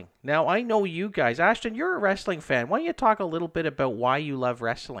wrestling. Now, I know you guys. Ashton, you're a wrestling fan. Why don't you talk a little bit about why you love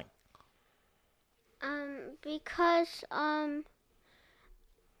wrestling? Because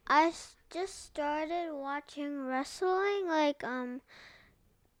just started watching wrestling, like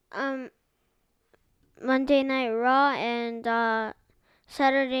Monday Night Raw and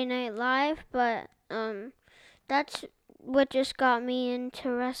Saturday Night Live, but that's what just got me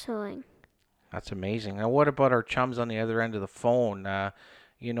into wrestling. That's amazing. Now, what about our chums on the other end of the phone?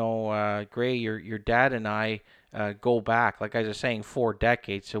 Gray, your dad and I go back, like I was saying, 4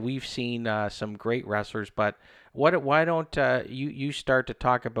 decades. So we've seen some great wrestlers. But Why don't you start to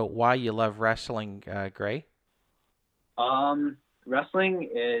talk about why you love wrestling, Gray? Wrestling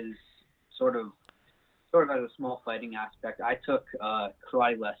is sort of has a small fighting aspect. I took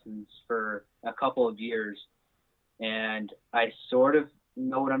karate lessons for a couple of years, and I sort of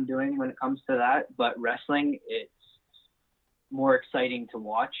know what I'm doing when it comes to that. But wrestling, it's more exciting to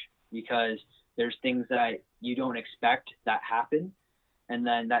watch because there's things that you don't expect that happen, and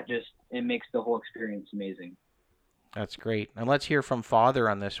then it makes the whole experience amazing. That's great. And let's hear from Father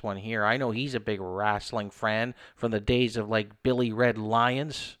on this one here. I know he's a big wrestling fan from the days of like Billy Red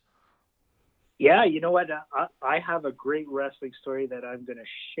Lions. Yeah, you know what? I have a great wrestling story that I'm going to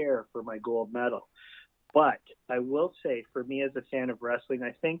share for my gold medal. But I will say, for me as a fan of wrestling,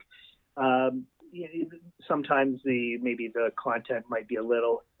 I think sometimes maybe the content might be a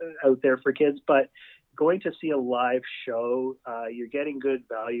little out there for kids, but going to see a live show, you're getting good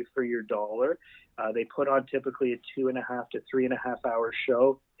value for your dollar. They put on typically a 2.5 to 3.5 hour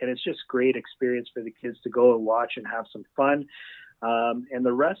show, and it's just great experience for the kids to go and watch and have some fun. And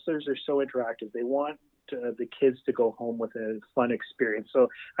the wrestlers are so interactive. They want the kids to go home with a fun experience. So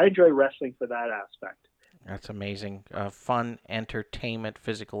I enjoy wrestling for that aspect. That's amazing. Fun entertainment,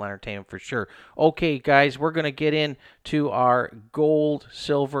 physical entertainment for sure. Okay, guys, we're going to get into our gold,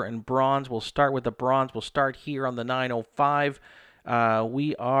 silver, and bronze. We'll start with the bronze. We'll start here on the 905.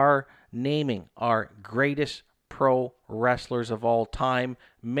 We are naming our greatest pro wrestlers of all time.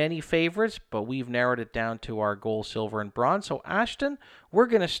 Many favorites, but we've narrowed it down to our gold, silver, and bronze. So, Ashton, we're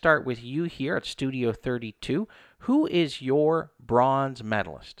going to start with you here at Studio 32. Who is your bronze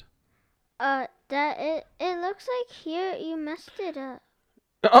medalist? It looks like here you messed it up.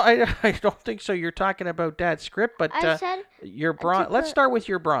 Oh, I don't think so. You're talking about Dad's script, but I said your bronze. Let's start with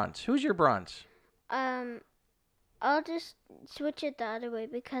your bronze. Who's your bronze? I'll just switch it the other way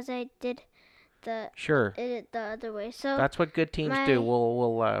because I did Sure. it the other way. So that's what good teams do.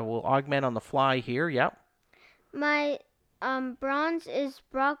 We'll augment on the fly here. Yep. My bronze is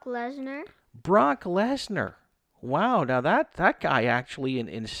Brock Lesnar. Brock Lesnar. Wow, now that guy actually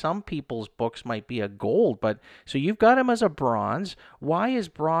in some people's books might be a gold, but so you've got him as a bronze. Why is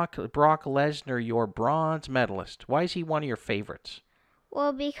Brock Lesnar your bronze medalist? Why is he one of your favorites?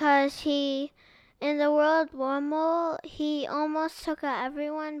 Well, because in the World Rumble, he almost took out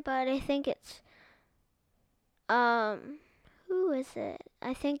everyone, but I think it's who is it?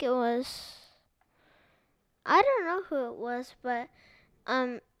 I think it was, I don't know who it was, but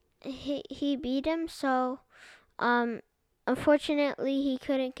he beat him, so unfortunately, he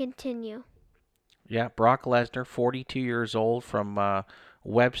couldn't continue. Yeah, Brock Lesnar, 42 years old, from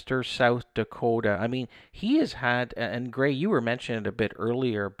Webster, South Dakota. I mean, he has had, and Gray, you were mentioning it a bit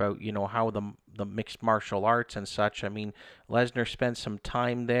earlier about, how the mixed martial arts and such. I mean, Lesnar spent some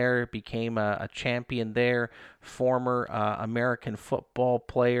time there, became a champion there, former American football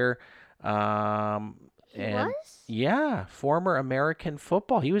player. He was? Yeah, former American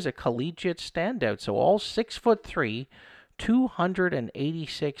football. He was a collegiate standout. So all 6'3",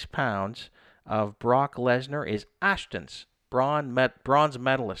 286 pounds of Brock Lesnar is Ashton's bronze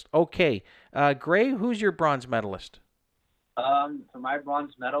medalist. Okay, Gray, who's your bronze medalist? For my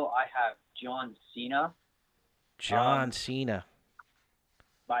bronze medal, I have John Cena. John Cena.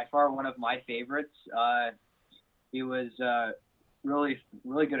 By far one of my favorites. He was really,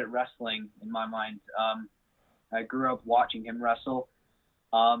 really good at wrestling in my mind. I grew up watching him wrestle,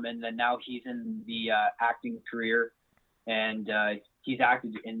 and then now he's in the acting career, and he's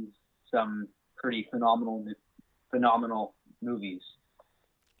acted in some pretty phenomenal movies.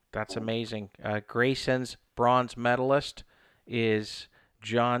 That's amazing. Grayson's bronze medalist is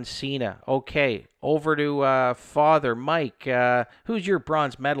John Cena. Okay, over to Father Mike. Who's your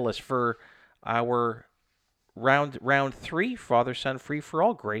bronze medalist for our round 3, father-son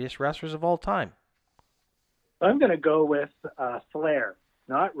free-for-all, greatest wrestlers of all time? I'm going to go with Flair,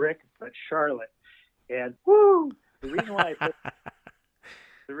 not Rick, but Charlotte. And woo! The reason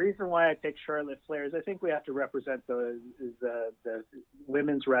why I picked Charlotte Flair is I think we have to represent the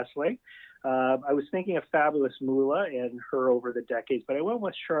women's wrestling. I was thinking of Fabulous Moolah and her over the decades, but I went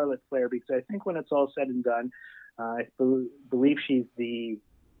with Charlotte Flair because I think when it's all said and done, I believe she's the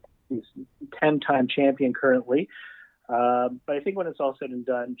 10-time champion currently. But I think when it's all said and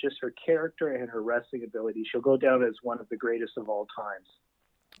done, just her character and her wrestling ability, she'll go down as one of the greatest of all times.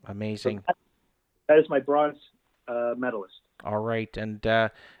 Amazing. So that is my bronze medalist. All right. And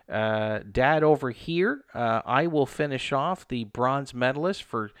Dad over here, I will finish off the bronze medalist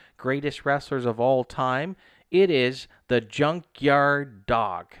for greatest wrestlers of all time. It is the Junkyard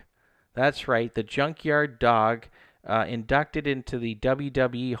Dog. That's right, the Junkyard Dog, inducted into the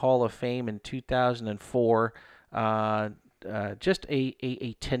WWE Hall of Fame in 2004. just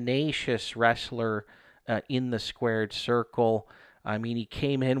a tenacious wrestler in the squared circle. I mean, he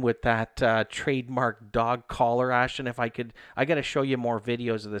came in with that trademark dog collar, Ashton. I got to show you more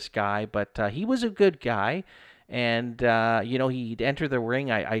videos of this guy, but he was a good guy. And, he'd enter the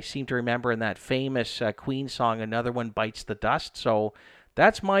ring. I seem to remember in that famous Queen song, Another One Bites the Dust. So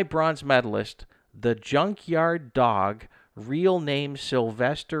that's my bronze medalist, the Junkyard Dog, real name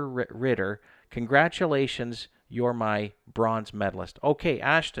Sylvester Ritter. Congratulations, you're my bronze medalist. Okay,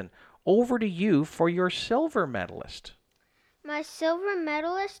 Ashton, over to you for your silver medalist. My silver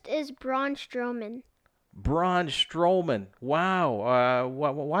medalist is Braun Strowman. Braun Strowman. Wow.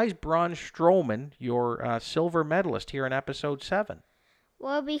 Why is Braun Strowman your silver medalist here in episode 7?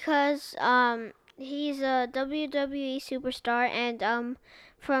 Well, because he's a WWE superstar, and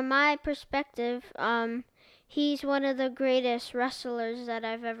from my perspective, he's one of the greatest wrestlers that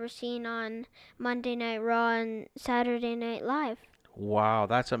I've ever seen on Monday Night Raw and Saturday Night Live. Wow,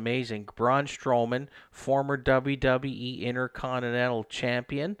 that's amazing. Braun Strowman, former WWE Intercontinental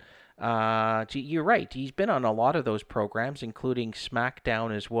Champion. You're right. He's been on a lot of those programs, including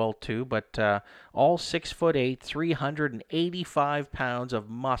SmackDown as well too. But all 6'8", 385 pounds of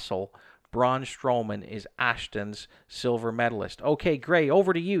muscle. Braun Strowman is Ashton's silver medalist. Okay, Gray,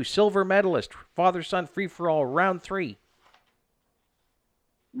 over to you. Silver medalist, father-son free-for-all, round 3.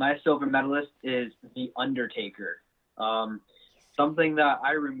 My silver medalist is The Undertaker. Something that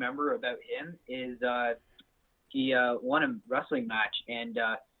I remember about him is he won a wrestling match and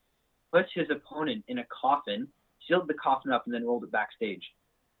put his opponent in a coffin, sealed the coffin up, and then rolled it backstage.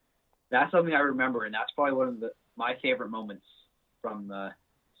 That's something I remember, and that's probably one of my favorite moments from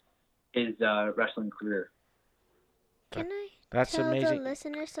his wrestling career. Can I That's tell amazing. the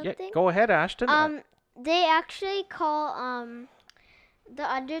listeners something? Yeah, go ahead, Ashton. They actually call the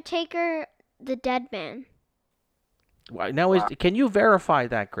Undertaker the Dead Man. Now, can you verify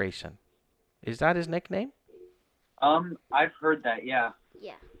that, Grayson? Is that his nickname? I've heard that, yeah.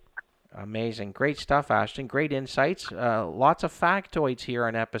 Yeah. Amazing. Great stuff, Ashton. Great insights. Lots of factoids here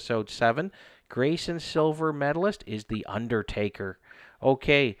on episode 7. Grayson's silver medalist is The Undertaker.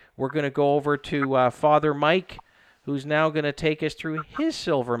 Okay, we're going to go over to Father Mike, who's now going to take us through his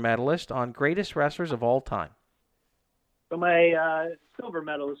silver medalist on greatest wrestlers of all time. So my silver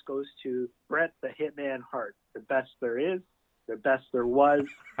medalist goes to Bret the Hitman Hart, the best there is, the best there was,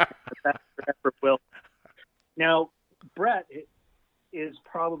 the best there ever will. Now, Bret is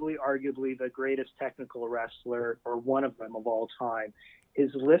probably arguably the greatest technical wrestler, or one of them of all time. His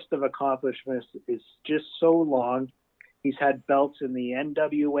list of accomplishments is just so long. He's had belts in the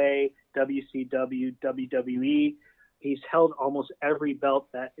NWA, WCW, WWE. He's held almost every belt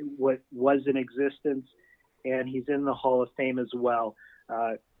that was in existence, and he's in the Hall of Fame as well.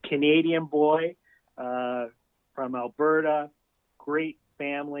 Canadian boy from Alberta, great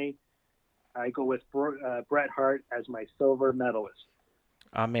family. I go with Bret Hart as my silver medalist.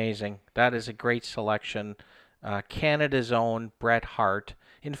 Amazing. That is a great selection. Canada's own Bret Hart.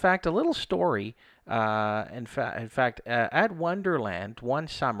 In fact, a little story. In fact, at Wonderland one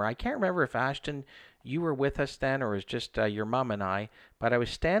summer, I can't remember if Ashton, you were with us then, or it was just your mom and I, but I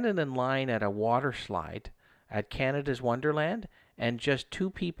was standing in line at a water slide at Canada's Wonderland, and just 2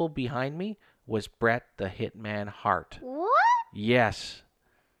 people behind me was Bret the Hitman Hart. What? Yes.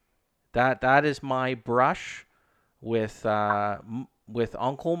 That is my brush with Uncle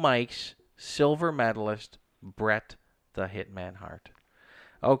Mike's silver medalist, Bret the Hitman Hart.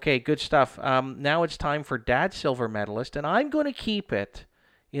 Okay, good stuff. Now it's time for Dad's silver medalist, and I'm going to keep it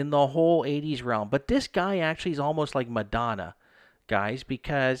in the whole 80s realm. But this guy actually is almost like Madonna, guys,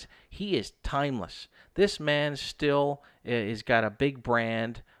 because he is timeless. This man still is got a big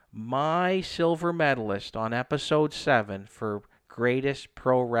brand. My silver medalist on episode 7 for greatest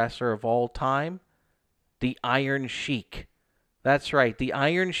pro wrestler of all time, the Iron Sheik. That's right, the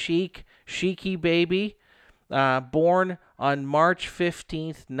Iron Sheik, Sheiky baby, born on March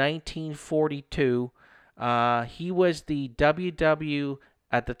 15th, 1942. He was the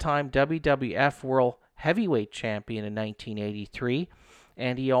at the time, WWF World Heavyweight Champion in 1983,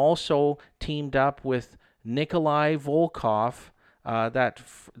 and he also teamed up with Nikolai Volkov,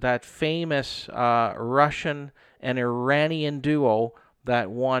 that famous Russian and Iranian duo that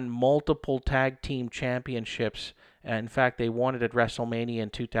won multiple tag team championships. In fact, they won it at WrestleMania in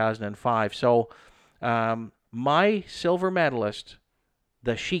 2005. So, my silver medalist,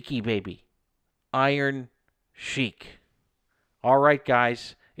 the Sheiky baby, Iron Sheik. All right,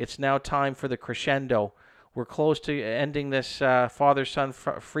 guys, it's now time for the crescendo. We're close to ending this father-son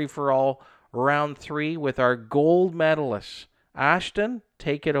free-for-all round 3 with our gold medalists. Ashton,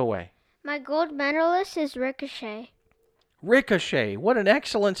 take it away. My gold medalist is Ricochet. Ricochet, what an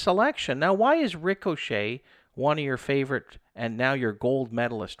excellent selection. Now, why is Ricochet one of your favorite and now your gold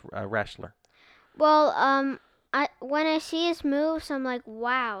medalist wrestler? Well, when I see his moves, I'm like,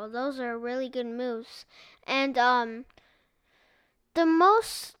 wow, those are really good moves. And the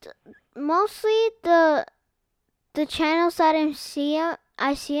mostly the channels that I see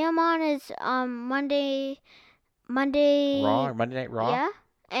him on is Monday, Monday Night Raw? yeah,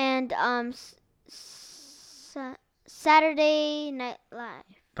 and Saturday Night Live.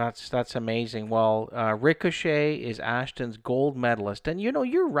 That's amazing. Well, Ricochet is Ashton's gold medalist, and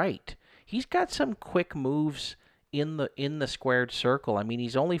you're right. He's got some quick moves in the squared circle. I mean,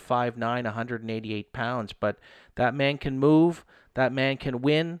 he's only 5'9", 188 pounds, but that man can move. That man can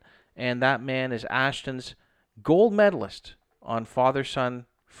win, and that man is Ashton's gold medalist on father-son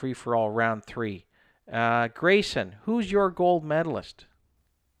free-for-all round 3. Grayson, who's your gold medalist?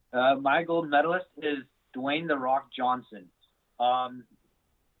 My gold medalist is Dwayne The Rock Johnson.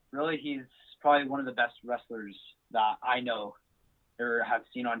 Really, he's probably one of the best wrestlers that I know or have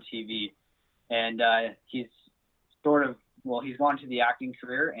seen on TV. And he's he's gone to the acting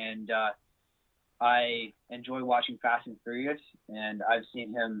career, and I enjoy watching Fast and Furious, and I've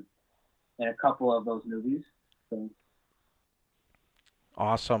seen him in a couple of those movies. So.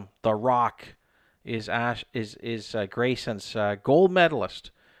 Awesome. The Rock is Grayson's gold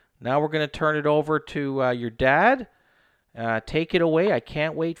medalist. Now we're going to turn it over to your dad. Take it away. I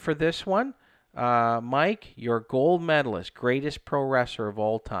can't wait for this one. Mike, your gold medalist, greatest pro wrestler of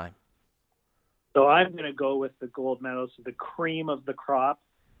all time. So I'm going to go with the gold medalist, the cream of the crop,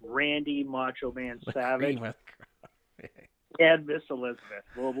 Randy Macho Man Savage, and Miss Elizabeth.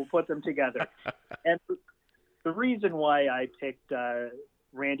 We'll put them together. And the reason why I picked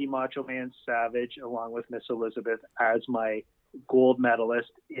Randy Macho Man Savage along with Miss Elizabeth as my gold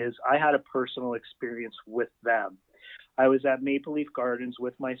medalist is I had a personal experience with them. I was at Maple Leaf Gardens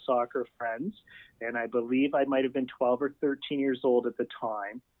with my soccer friends, and I believe I might have been 12 or 13 years old at the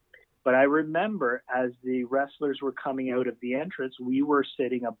time. But I remember as the wrestlers were coming out of the entrance, we were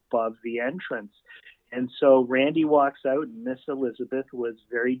sitting above the entrance. And so Randy walks out, and Miss Elizabeth was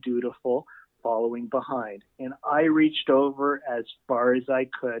very dutiful, following behind. And I reached over as far as I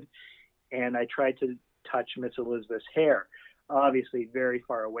could, and I tried to touch Miss Elizabeth's hair, obviously very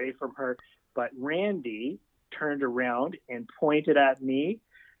far away from her. But Randy turned around and pointed at me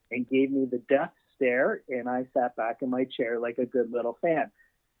and gave me the death stare, and I sat back in my chair like a good little fan.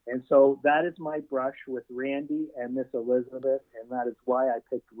 And so that is my brush with Randy and Miss Elizabeth, and that is why I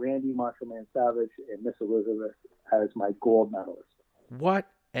picked Randy Macho Man Savage and Miss Elizabeth as my gold medalist. What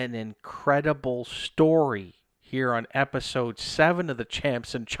an incredible story here on episode 7 of the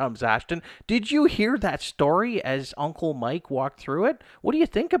Champs and Chums, Ashton. Did you hear that story as Uncle Mike walked through it? What do you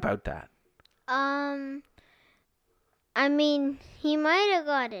think about that? I mean, he might have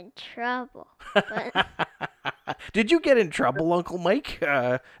got in trouble. But... Did you get in trouble, Uncle Mike,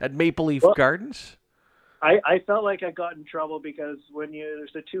 at Maple Leaf Gardens? I felt like I got in trouble because when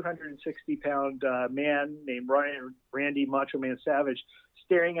there's a 260-pound man named Randy Macho Man Savage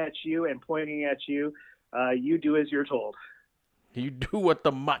staring at you and pointing at you, you do as you're told. You do what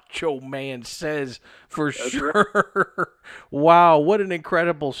the Macho Man says, for That's sure. Right. Wow, what an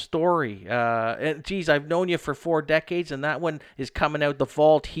incredible story. And geez, I've known you for 4 decades, and that one is coming out the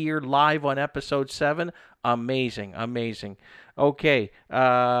vault here live on episode 7. Amazing, amazing. Okay,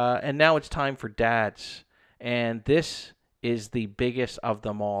 and now it's time for dads. And this is the biggest of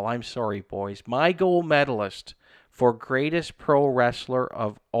them all. I'm sorry, boys. My gold medalist for greatest pro wrestler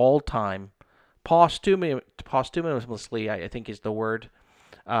of all time, posthumously, I think is the word,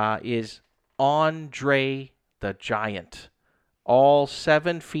 is Andre the Giant. All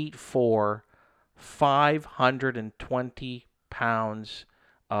 7'4", 520 pounds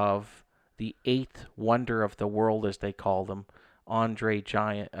of the 8th wonder of the world, as they call them, Andre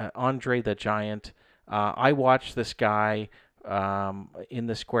the Giant. I watched this guy in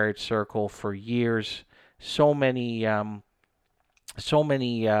the squared circle for years. So many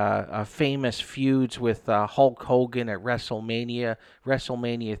famous feuds with Hulk Hogan at WrestleMania.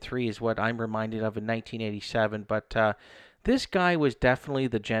 WrestleMania 3 is what I'm reminded of in 1987. But this guy was definitely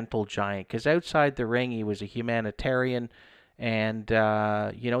the gentle giant, because outside the ring he was a humanitarian, and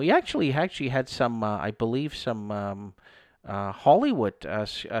he actually had some, I believe, some Hollywood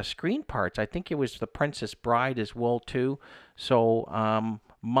screen parts. I think it was The Princess Bride as well too. So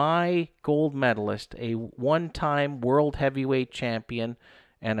my gold medalist, a one-time world heavyweight champion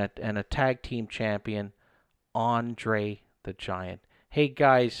and a tag team champion, Andre the Giant. Hey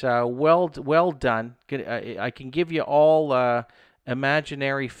guys, well done. I can give you all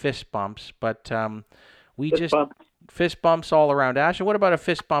imaginary fist bumps, but we Fist just bump. fist bumps all around. Ashton, what about a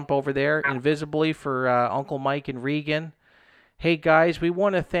fist bump over there, invisibly, for Uncle Mike and Regan? Hey guys, we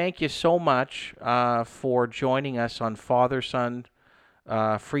want to thank you so much for joining us on Father Son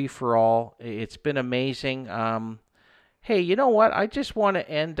Free for All. It's been amazing. Hey, you know what? I just want to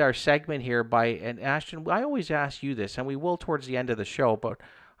end our segment here by, and Ashton, I always ask you this, and we will towards the end of the show, but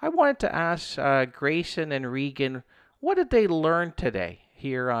I wanted to ask Grayson and Regan, what did they learn today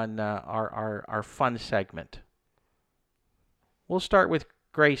here on our fun segment? We'll start with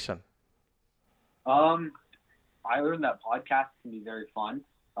Grayson. I learned that podcasts can be very fun.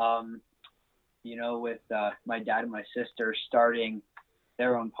 With my dad and my sister starting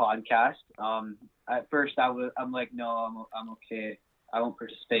their own podcast. At first, I'm like, no, I'm okay. I won't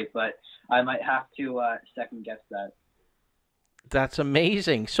participate, but I might have to second guess that. That's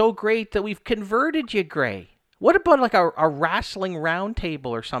amazing. So great that we've converted you, Gray. What about like a wrestling round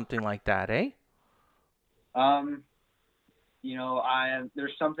table or something like that, eh?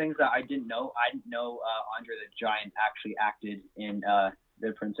 There's some things that I didn't know. I didn't know Andre the Giant actually acted in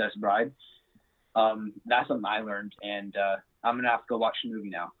The Princess Bride. That's something I learned, and I'm gonna have to go watch the movie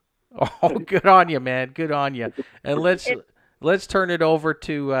now. Oh, good on you, man. Good on you. And let's turn it over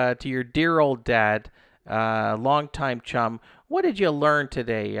to your dear old dad, longtime chum. What did you learn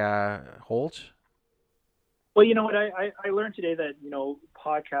today, Holtz? Well, you know what? I learned today that,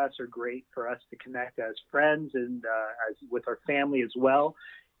 podcasts are great for us to connect as friends and as with our family as well.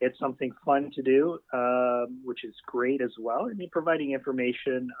 It's something fun to do, which is great as well. I mean, providing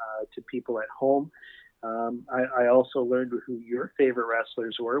information to people at home. I also learned who your favorite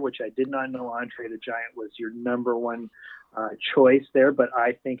wrestlers were, which I did not know Andre the Giant was your number one choice there, but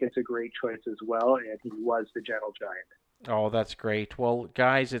I think it's a great choice as well, and he was the Gentle Giant. Oh, that's great. Well,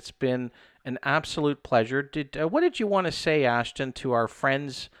 guys, it's been an absolute pleasure. What did you want to say, Ashton, to our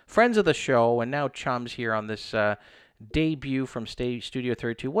friends of the show and now chums here on this debut from Studio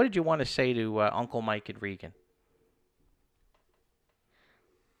 32? What did you want to say to Uncle Mike and Regan?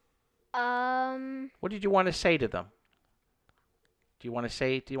 What did you want to say to them? Do you want to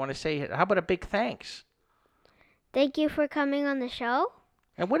say? How about a big thanks? Thank you for coming on the show.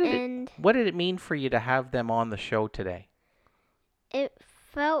 And what did it mean for you to have them on the show today? It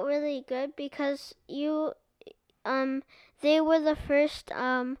felt really good because they were the first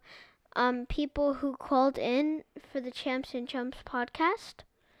people who called in for the Champs and Chums podcast.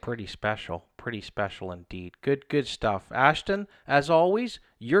 Pretty special indeed. Good stuff. Ashton, as always,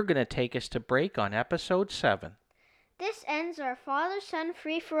 you're going to take us to break on episode 7. This ends our Father-Son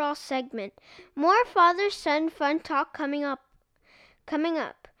Free-for-All segment. More Father-Son fun talk coming up.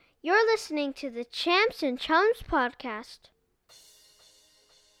 You're listening to the Champs and Chums podcast.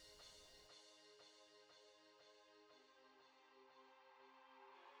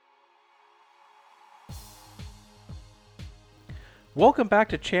 Welcome back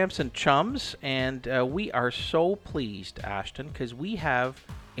to Champs and Chums, and we are so pleased, Ashton, because we have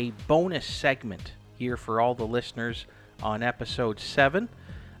a bonus segment here for all the listeners on episode 7.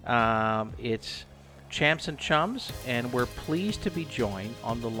 It's Champs and Chums, and we're pleased to be joined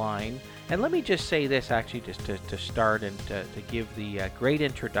on the line. And let me just say this, actually, just to start and to give the great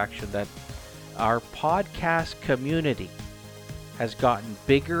introduction, that our podcast community has gotten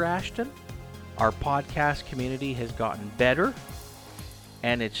bigger, Ashton. Our podcast community has gotten better.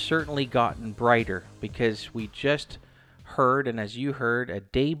 And it's certainly gotten brighter because we just heard, and as you heard, a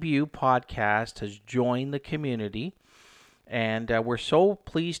debut podcast has joined the community. And we're so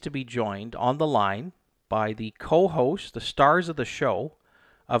pleased to be joined on the line by the co-hosts, the stars of the show,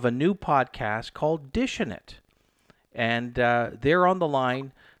 of a new podcast called Dishin' It. And they're on the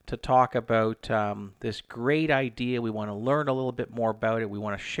line to talk about this great idea. We want to learn a little bit more about it. We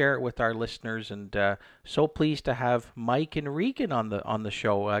want to share it with our listeners, and so pleased to have Mike and Regan on the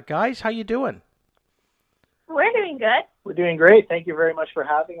show. Guys, how you doing? We're doing good. We're doing great. Thank you very much for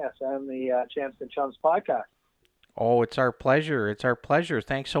having us on the Champs and Chums podcast. Oh, it's our pleasure. It's our pleasure.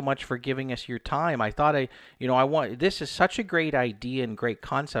 Thanks so much for giving us your time. I thought this is such a great idea and great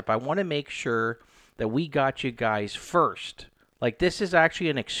concept. I want to make sure that we got you guys first. Like, this is actually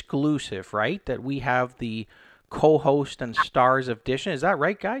an exclusive, right? That we have the co-host and stars of Dishin'. Is that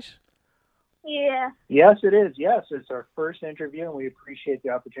right, guys? Yeah. Yes, it is. Yes, it's our first interview, and we appreciate the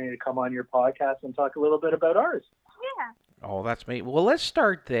opportunity to come on your podcast and talk a little bit about ours. Yeah. Oh, that's me. Well, let's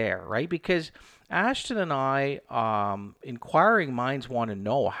start there, right? Because Ashton and I, inquiring minds want to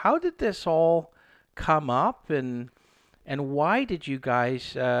know, how did this all come up, and why did you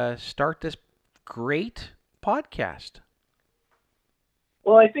guys start this great podcast?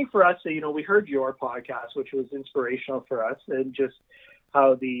 Well, I think for us, we heard your podcast, which was inspirational for us, and just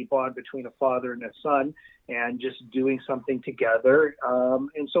how the bond between a father and a son, and just doing something together.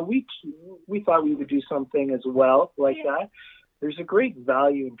 And so we thought we would do something as well like that. There's a great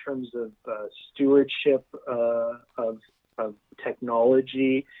value in terms of stewardship of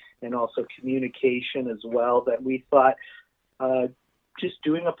technology and also communication as well, that we thought just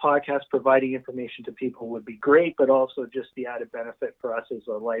doing a podcast, providing information to people would be great, but also just the added benefit for us as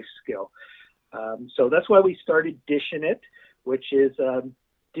a life skill. So that's why we started Dishin' It, which is a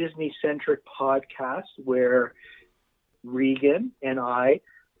Disney-centric podcast where Regan and I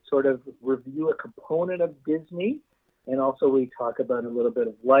sort of review a component of Disney, and also we talk about a little bit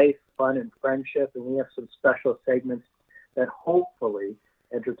of life, fun, and friendship, and we have some special segments that hopefully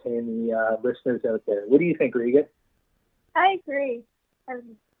entertain the listeners out there. What do you think, Regan? I agree.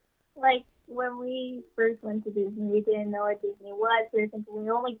 Like when we first went to Disney, we didn't know what Disney was. We were thinking we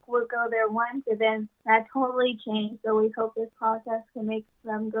only would go there once, and then that totally changed. So we hope this podcast can make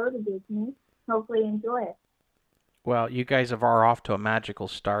them go to Disney, hopefully enjoy it. Well, you guys are off to a magical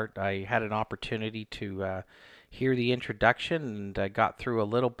start. I had an opportunity to hear the introduction, and I got through a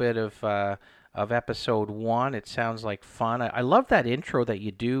little bit of episode 1. It sounds like fun. I love that intro that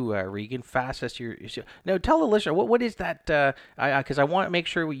you do, Regan. Fastest. Now tell the listener what is that? Because I want to make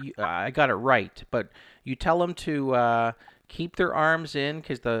sure I got it right. But you tell them to keep their arms in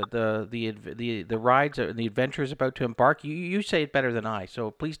because the rides, the adventure is about to embark. You say it better than I, so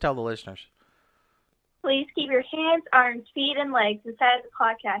please tell the listeners. Please keep your hands, arms, feet, and legs inside of the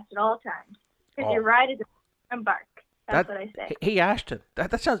podcast at all times, because your ride is about to embark. That's what I say. Hey, Ashton,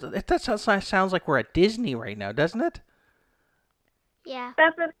 that sounds like we're at Disney right now, doesn't it? Yeah,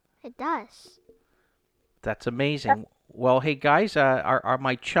 That's what it does. That's amazing. Well, hey guys,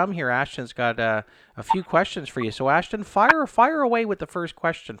 my chum here, Ashton's got a few questions for you. So Ashton, fire away with the first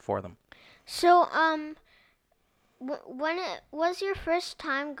question for them. So, when it was your first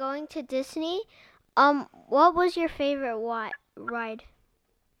time going to Disney, what was your favorite ride?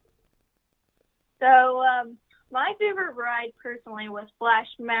 So, my favorite ride personally was Splash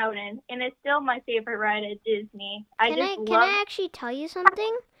Mountain, and it's still my favorite ride at Disney. Can I actually tell you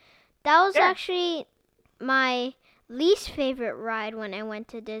something? That was actually my least favorite ride when I went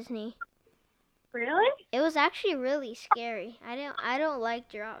to Disney. Really? It was actually really scary. I don't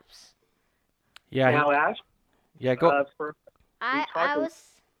like drops. Yeah. Now, Ash. Yeah, go.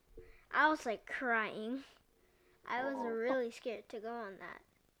 I was like crying. I was really scared to go on that.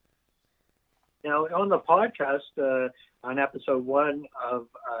 Now, on the podcast, on episode 1 of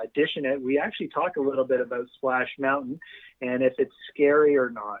Dishin' It, we actually talk a little bit about Splash Mountain and if it's scary or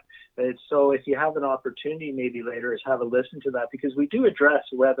not. So if you have an opportunity maybe later, is have a listen to that, because we do address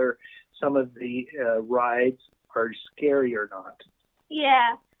whether some of the rides are scary or not.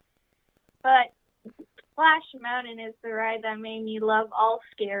 Yeah, but Splash Mountain is the ride that made me love all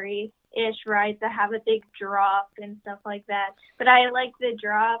scary-ish rides that have a big drop and stuff like that. But I like the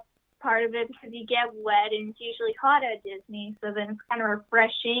drop part of it because you get wet and it's usually hot at Disney, so then it's kind of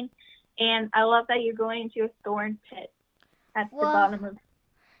refreshing. And I love that you're going into a thorn pit at the bottom of.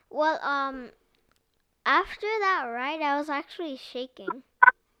 Well, after that ride, I was actually shaking.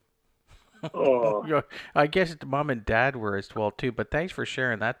 Oh. I guess Mom and Dad were as well too. But thanks for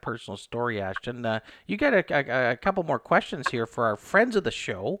sharing that personal story, Ashton. You got a couple more questions here for our friends of the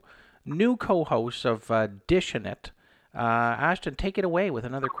show, new co-hosts of Dishin' It. Ashton, take it away with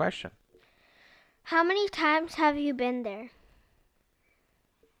another question. How many times have you been there?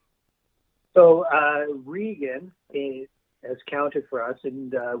 So Regan has counted for us,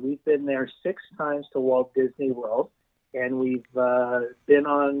 and we've been there 6 times to Walt Disney World, and we've been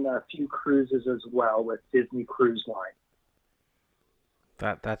on a few cruises as well with Disney Cruise Line.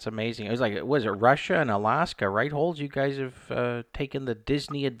 That's amazing. Was it Russia and Alaska, right, Holds? You guys have taken the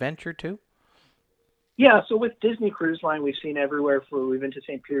Disney adventure too? Yeah, so with Disney Cruise Line, we've seen everywhere. We've been to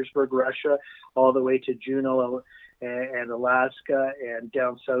St. Petersburg, Russia, all the way to Juneau and Alaska, and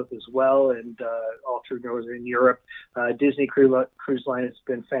down south as well, and all through Northern Europe. Disney Cruise Line has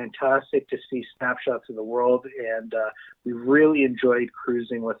been fantastic to see snapshots of the world, and we've really enjoyed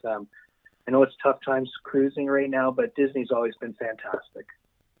cruising with them. I know it's tough times cruising right now, but Disney's always been fantastic.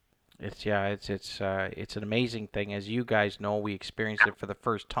 It's an amazing thing. As you guys know, we experienced it for the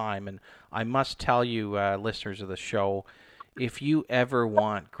first time, and I must tell you, listeners of the show, if you ever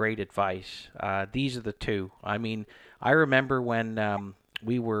want great advice, these are the two. I mean, I remember when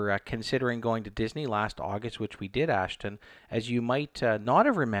we were considering going to Disney last August, which we did, Ashton. As you might not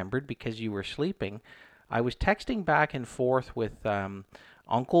have remembered because you were sleeping, I was texting back and forth with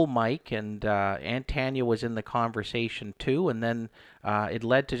Uncle Mike, and Aunt Tanya was in the conversation too, and then it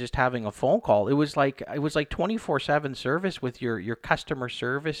led to just having a phone call. It was like 24/7 service with your customer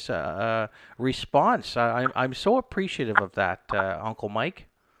service response. I'm so appreciative of that, Uncle Mike.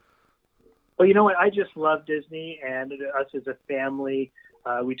 Well, you know what? I just love Disney, and us as a family.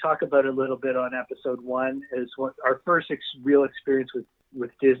 We talk about it a little bit on episode 1. Is what our first real experience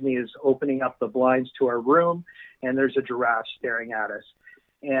with Disney is opening up the blinds to our room, and there's a giraffe staring at us,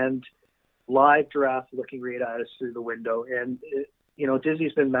 and live giraffe looking right at us through the window. And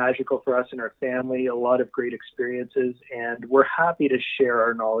Disney's been magical for us and our family. A lot of great experiences, and we're happy to share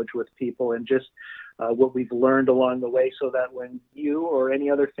our knowledge with people and just what we've learned along the way, so that when you or any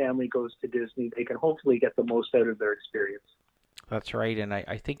other family goes to Disney, they can hopefully get the most out of their experience. That's right, and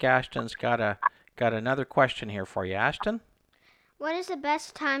I think Ashton's got another question here for you, Ashton. What is the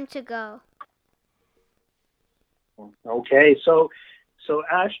best time to go? Okay, so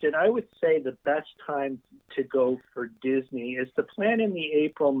Ashton, I would say the best time to go for Disney is to plan in the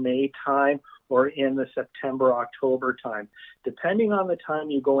April-May time or in the September-October time. Depending on the time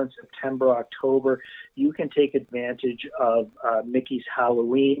you go in September-October, you can take advantage of Mickey's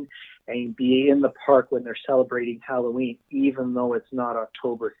Halloween and be in the park when they're celebrating Halloween, even though it's not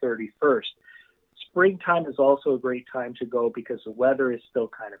October 31st. Springtime is also a great time to go because the weather is still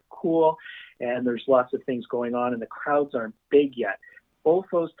kind of cool and there's lots of things going on and the crowds aren't big yet. Both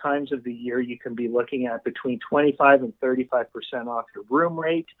those times of the year, you can be looking at between 25 and 35% off your room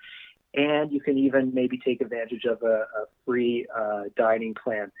rate, and you can even maybe take advantage of a free dining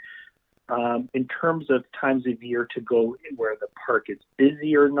plan. In terms of times of year to go where the park is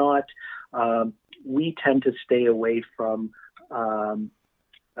busy or not, we tend to stay away from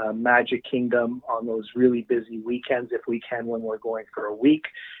Magic Kingdom on those really busy weekends if we can, when we're going for a week,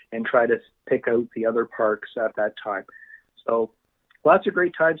 and try to pick out the other parks at that time. So lots of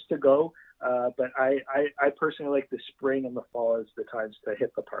great times to go, but I personally like the spring and the fall as the times to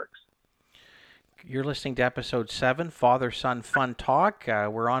hit the parks. You're listening to episode 7, Father-Son Fun Talk.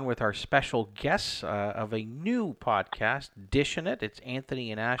 We're on with our special guests of a new podcast, Dishing It. It's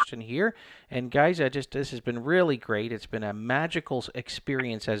Anthony and Ashton here. And guys, this has been really great. It's been a magical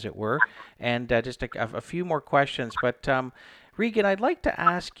experience, as it were. And just a few more questions. But Regan, I'd like to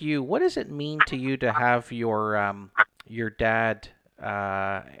ask you, what does it mean to you to have your dad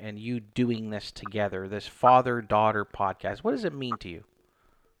and you doing this together, this father-daughter podcast? What does it mean to you?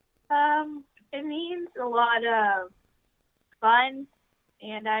 It means a lot of fun,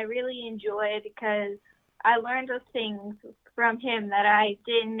 and I really enjoy it because I learned those things from him that I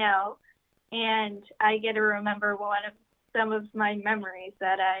didn't know, and I get to remember some of my memories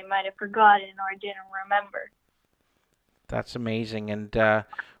that I might have forgotten or didn't remember. That's amazing. And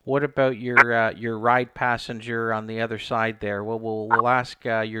what about your ride passenger on the other side there? Well, we'll ask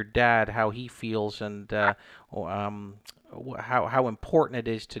your dad how he feels and how important it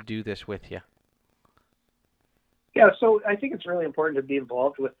is to do this with you. Yeah, so I think it's really important to be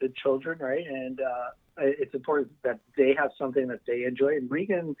involved with the children, right? And it's important that they have something that they enjoy. And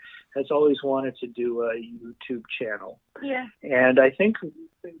Regan has always wanted to do a YouTube channel. Yeah. And I think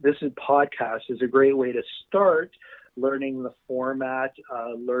podcast is a great way to start learning the format,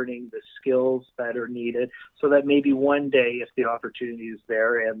 learning the skills that are needed, so that maybe one day, if the opportunity is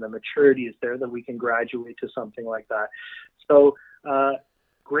there and the maturity is there, that we can graduate to something like that. So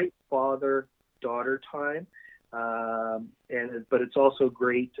great father-daughter time. But it's also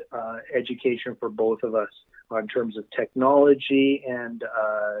great education for both of us in terms of technology and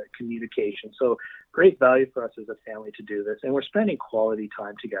communication. So great value for us as a family to do this, and we're spending quality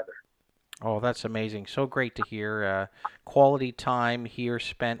time together. Oh, that's amazing. So great to hear. Quality time here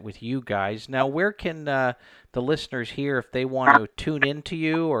spent with you guys. Now, where can the listeners hear if they want to tune into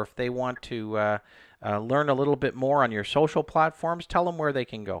you, or if they want to learn a little bit more on your social platforms? Tell them where they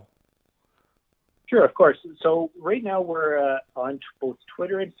can go. Sure, of course. So right now we're on both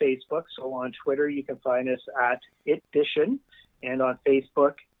Twitter and Facebook. So on Twitter, you can find us at @itdishin, and on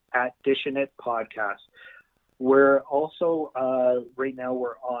Facebook at Dishin' It Podcast. We're also, right now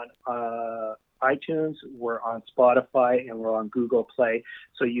we're on iTunes, we're on Spotify, and we're on Google Play.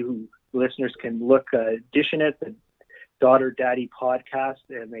 So you listeners can look Dishin' It, the Daughter Daddy podcast,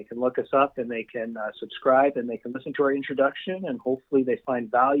 and they can look us up and they can subscribe and they can listen to our introduction, and hopefully they find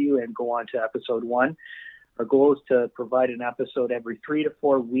value and go on to episode 1. Our goal is to provide an episode every 3 to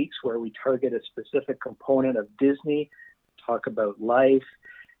 4 weeks where we target a specific component of Disney, talk about life,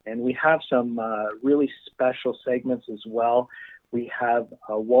 and we have some really special segments as well. We have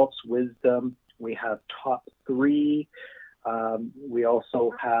Walt's Wisdom, we have Top 3, we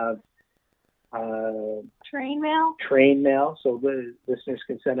also have Train mail? train mail. So the listeners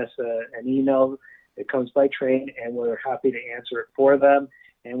can send us an email that comes by train, and we're happy to answer it for them.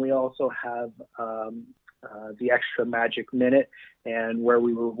 And we also have the Extra Magic Minute, and where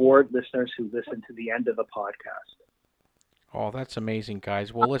we reward listeners who listen to the end of the podcast. Oh, that's amazing,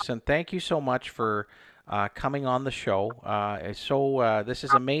 guys. Well, listen, thank you so much for coming on the show. This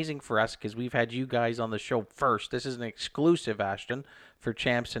is amazing for us because we've had you guys on the show first. This is an exclusive, Ashton, for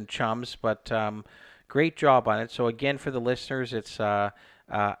Champs and Chums, but great job on it. So again, for the listeners, it's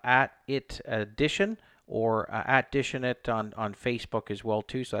at It Edition or at Dishing It on Facebook as well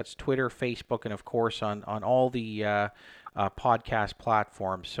too. So that's Twitter, Facebook, and of course on all the podcast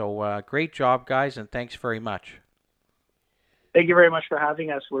platforms. So great job, guys, and thanks very much. Thank you very much for having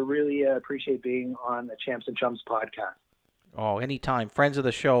us. We really appreciate being on the Champs and Chums podcast. Oh, anytime. Friends of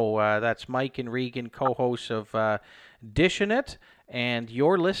the show, that's Mike and Regan, co-hosts of Dishing It, and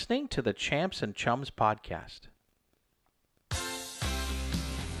you're listening to the Champs and Chums podcast.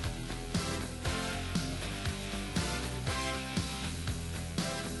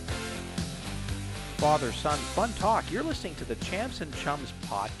 Father-son fun talk. You're listening to the Champs and Chums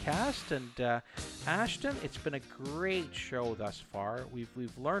podcast, and Ashton, it's been a great show thus far.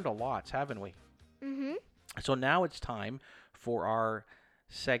 We've learned a lot, haven't we? Mm-hmm. So now it's time for our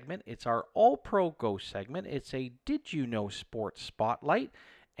segment. It's our All Pro Go segment. It's a Did You Know Sports Spotlight,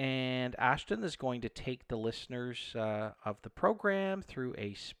 and Ashton is going to take the listeners of the program through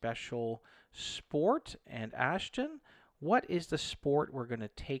a special sport. And Ashton, what is the sport we're going to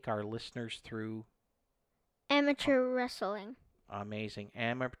take our listeners through? Amateur wrestling. Amazing.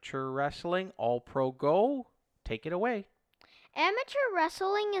 Amateur wrestling, All Pro Go. Take it away. Amateur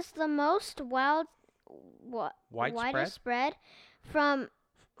wrestling is the most widespread form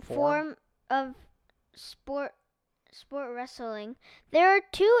of sport wrestling. There are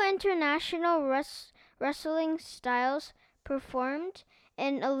two international wrestling styles performed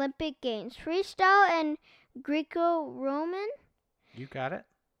in Olympic Games: freestyle and Greco-Roman. You got it.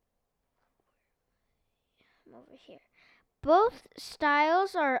 Over here. Both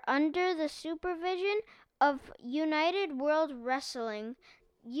styles are under the supervision of United World Wrestling,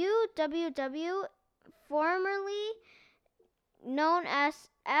 UWW, formerly known as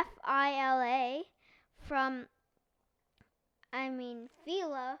FILA, FILA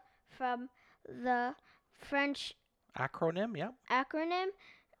from the French acronym, yeah. Acronym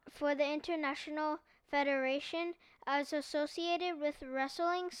for the International Federation as associated with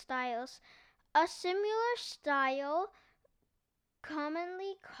wrestling styles. A similar style,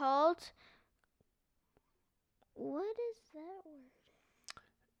 commonly called, what is that word?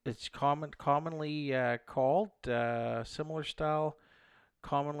 It's commonly called, similar style,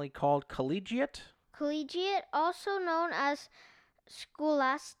 commonly called collegiate. Collegiate, also known as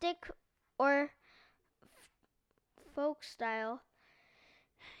scholastic or folk style,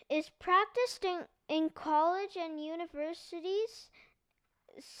 is practiced in college and universities,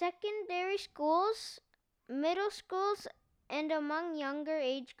 secondary schools, middle schools, and among younger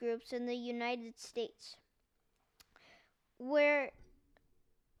age groups in the United States, where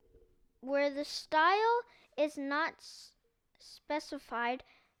the style is not specified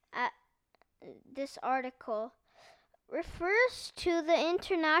at this article, refers to the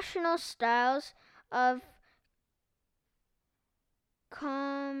international styles of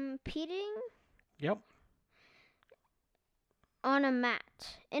competing. Yep. On a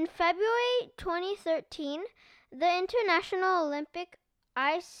mat. In February 2013, the International Olympic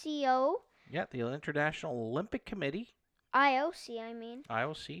ICO. Yeah, the International Olympic Committee.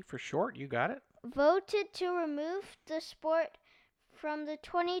 IOC for short, you got it. Voted to remove the sport from the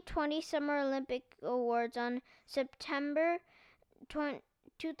 2020 Summer Olympic Awards on September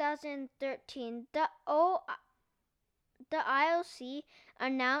 2013. The IOC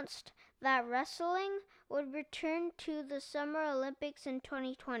announced that wrestling would return to the Summer Olympics in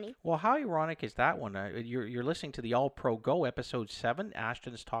 2020. Well, how ironic is that one? You're listening to the All Pro Go episode 7.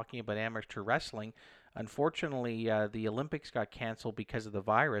 Ashton's talking about amateur wrestling. Unfortunately, the Olympics got canceled because of the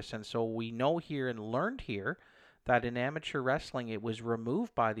virus, and so we know here and learned here that in amateur wrestling it was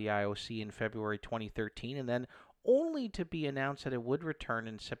removed by the IOC in February 2013, and then only to be announced that it would return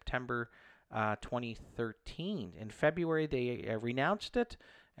in September 2013. In February, they renounced it,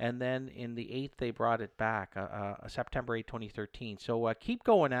 and then in the 8th, they brought it back, September 8, 2013. So keep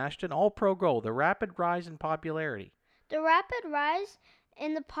going, Ashton. All Pro Go, the rapid rise in popularity. The rapid rise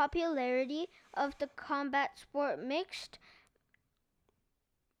in the popularity of the combat sport mixed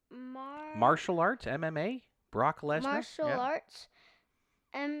martial arts, MMA, Brock Lesnar. Martial arts,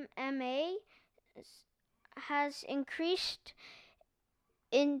 MMA, has increased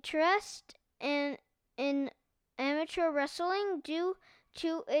interest in amateur wrestling due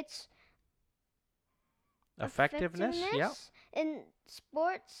to its Effectiveness. Yeah. in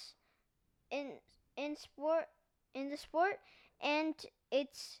sports in sport in the sport, and it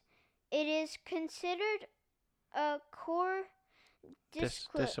is considered a core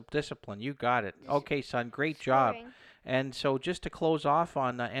Discipline. You got it. Okay, son. Great job. scoring. And so just to close off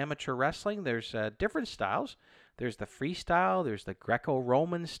on amateur wrestling, there's different styles. There's the freestyle, there's the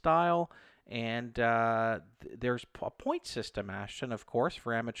Greco-Roman style, and there's a point system, Ashton, of course,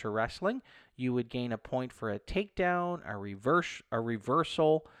 for amateur wrestling. You would gain a point for a takedown, a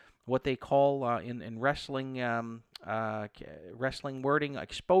reversal, what they call in wrestling wrestling wording,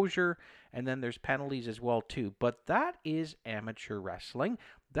 exposure, and then there's penalties as well too. But that is amateur wrestling.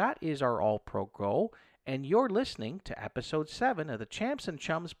 That is our All-Pro Go, and you're listening to episode 7 of the Champs and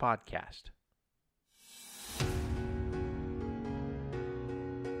Chums podcast.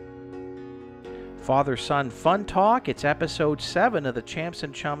 Father-son fun talk. It's episode 7 of the Champs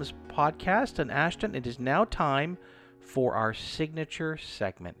and Chums podcast, and Ashton, it is now time for our signature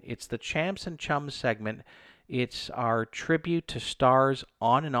segment. It's the Champs and Chums segment. It's our tribute to stars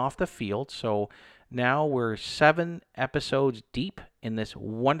on and off the field. So now we're 7 episodes deep in this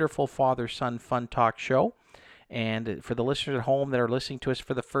wonderful father-son fun talk show. And for the listeners at home that are listening to us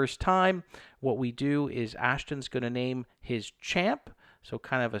for the first time, what we do is Ashton's going to name his champ, so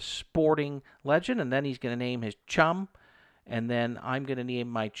kind of a sporting legend, and then he's going to name his chum, and then I'm going to name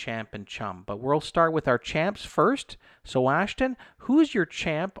my champ and chum. But we'll start with our champs first. So Ashton, who's your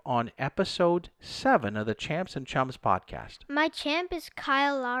champ on episode 7 of the Champs and Chums podcast? My champ is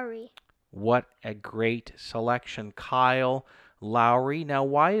Kyle Lowry. What a great selection, Kyle Lowry. Now,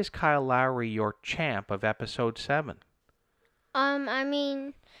 why is Kyle Lowry your champ of episode 7? I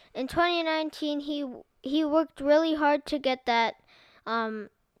mean, in 2019, he worked really hard to get that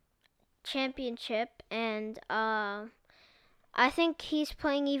championship, and I think he's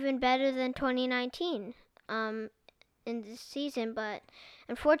playing even better than 2019 in this season. But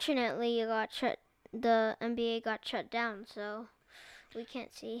unfortunately, the NBA got shut down, so we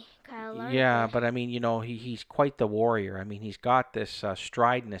can't see Kyle Lowry. Yeah, but I mean, he's quite the warrior. I mean, he's got this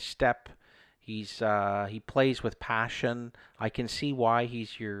stride in his step. He plays with passion. I can see why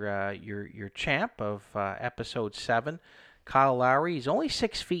he's your champ of episode 7. Kyle Lowry, he's only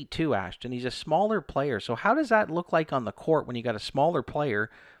 6 feet 2, Ashton. He's a smaller player. So how does that look like on the court when you got a smaller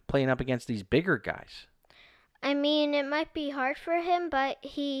player playing up against these bigger guys? I mean, it might be hard for him, but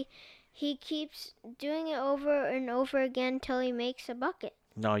he keeps doing it over and over again till he makes a bucket.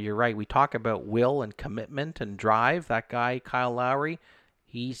 No, you're right. We talk about will and commitment and drive. That guy, Kyle Lowry,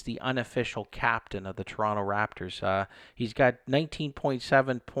 he's the unofficial captain of the Toronto Raptors. He's got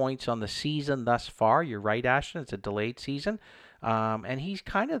 19.7 points on the season thus far. You're right, Ashton. It's a delayed season. And he's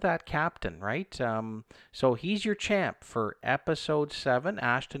kind of that captain, right? So he's your champ for episode 7.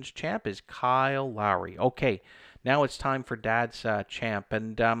 Ashton's champ is Kyle Lowry. Okay, now it's time for Dad's champ.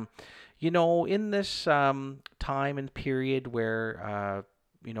 And, in this time and period where,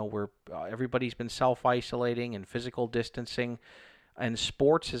 everybody's been self-isolating and physical distancing, and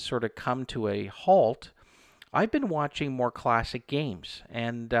sports has sort of come to a halt, I've been watching more classic games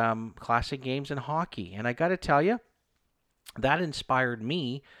and classic games in hockey. And I got to tell you, that inspired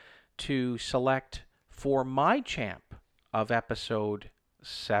me to select for my champ of episode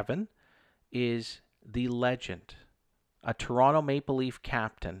 7 is the legend, a Toronto Maple Leaf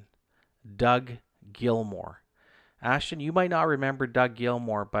captain, Doug Gilmour. Ashton, you might not remember Doug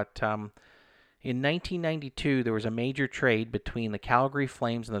Gilmour, but in 1992, there was a major trade between the Calgary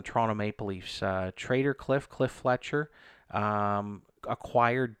Flames and the Toronto Maple Leafs. Trader Cliff Fletcher,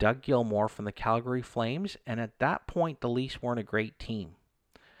 acquired Doug Gilmour from the Calgary Flames, and at that point, the Leafs weren't a great team.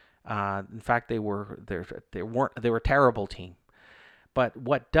 In fact, they were a terrible team. But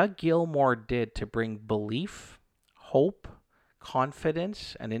what Doug Gilmour did to bring belief, hope,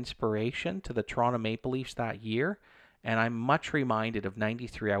 confidence, and inspiration to the Toronto Maple Leafs that year. And I'm much reminded of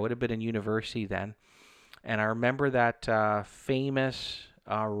 93. I would have been in university then. And I remember that famous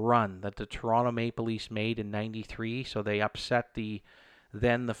run that the Toronto Maple Leafs made in 93. So they upset the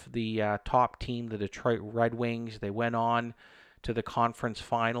top team, the Detroit Red Wings. They went on to the conference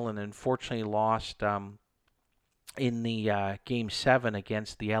final and unfortunately lost in the Game 7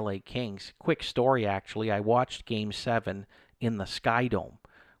 against the LA Kings. Quick story, actually. I watched Game 7 in the Sky Dome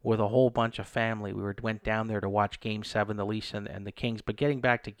with a whole bunch of family. We went down there to watch Game 7, the Leafs and the Kings. But getting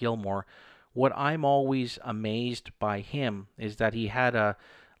back to Gilmour, what I'm always amazed by him is that he had a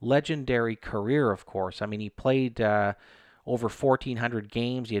legendary career, of course. I mean, he played over 1,400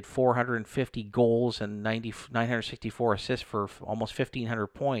 games. He had 450 goals and 964 assists for almost 1,500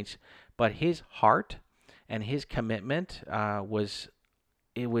 points. but his heart and his commitment was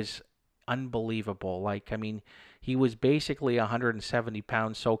unbelievable. Like, I mean, he was basically 170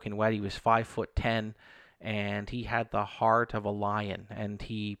 pounds soaking wet. He was 5'10", and he had the heart of a lion. And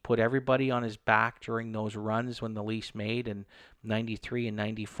he put everybody on his back during those runs when the Leafs made in 93 and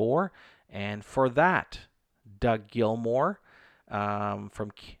 94. And for that, Doug Gilmour,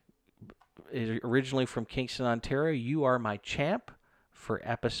 originally from Kingston, Ontario, you are my champ for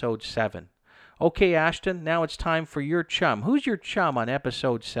episode 7. Okay, Ashton, now it's time for your chum. Who's your chum on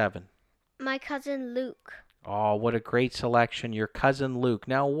episode 7? My cousin Luke. Oh, what a great selection, your cousin Luke.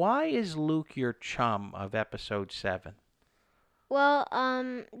 Now, why is Luke your chum of episode 7? Well,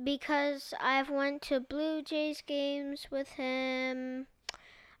 because I've went to Blue Jays games with him.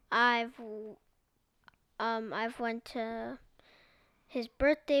 I've went to his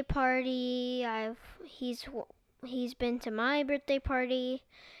birthday party. He's been to my birthday party.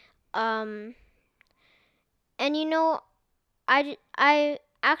 And you know, I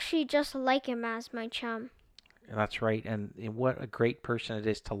actually just like him as my chum. That's right, and what a great person it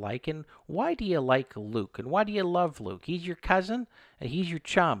is to like. And why do you like Luke? And why do you love Luke? He's your cousin, and he's your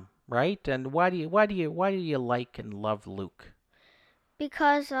chum, right? And why do you like and love Luke?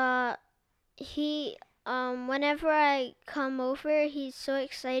 Because he whenever I come over, he's so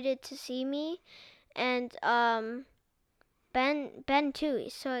excited to see me, and Ben too.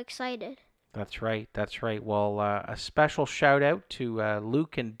 He's so excited. That's right. Well, a special shout out to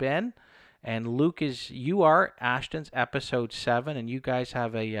Luke and Ben. And Luke, you are Ashton's episode 7, and you guys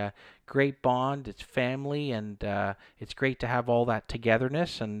have a great bond. It's family, and it's great to have all that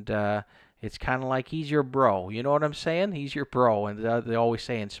togetherness. And it's kind of like he's your bro. You know what I'm saying? He's your bro, and they always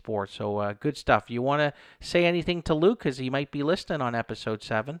say in sports. So good stuff. You want to say anything to Luke, because he might be listening on episode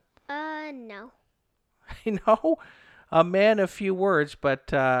 7? No. No? A man of few words,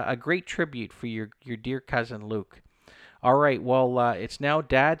 but a great tribute for your dear cousin Luke. All right, well, it's now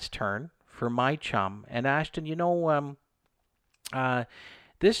Dad's turn for my chum. And Ashton, you know,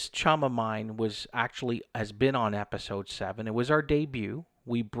 this chum of mine has been on episode 7. It was our debut.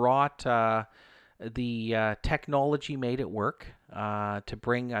 We brought the technology made it work to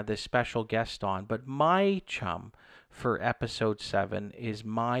bring this special guest on. But my chum for episode 7 is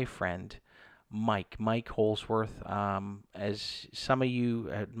my friend, Mike Holsworth. As some of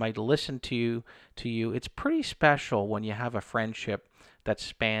you might listen to you, it's pretty special when you have a friendship that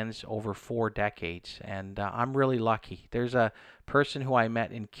spans over 4 decades, and I'm really lucky. There's a person who I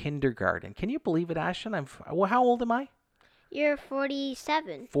met in kindergarten. Can you believe it, Ashton? How old am I? You're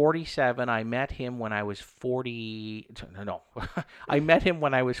 47. 47. I met him when I was 40. No, I met him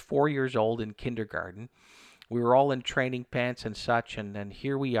when I was 4 years old in kindergarten. We were all in training pants and such, and then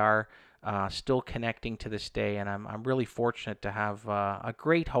here we are. Still connecting to this day, and I'm really fortunate to have a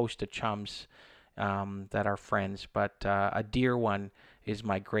great host of chums that are friends, but a dear one is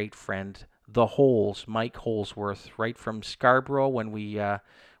my great friend, the Holes, Mike Holsworth, right from Scarborough when we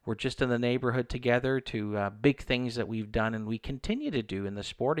were just in the neighborhood together to big things that we've done and we continue to do in the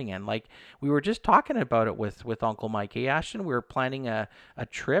sporting end. Like we were just talking about it with Uncle Mike. Hey, Ashton, we were planning a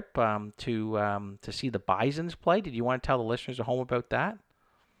trip to see the Bisons play. Did you want to tell the listeners at home about that?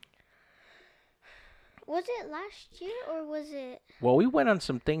 Was it last year or was it? Well, we went on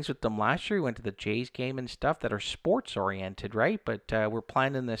some things with them last year. We went to the Jays game and stuff that are sports oriented, right? But we're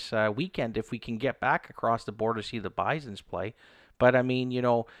planning this weekend if we can get back across the border to see the Bisons play. But I mean, you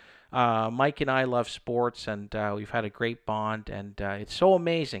know, Mike and I love sports, and we've had a great bond, and it's so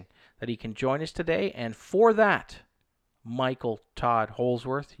amazing that he can join us today. And for that, Michael Todd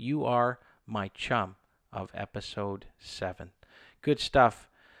Holsworth, you are my chum of episode 7. Good stuff.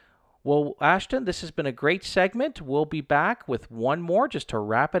 Well, Ashton, this has been a great segment. We'll be back with one more just to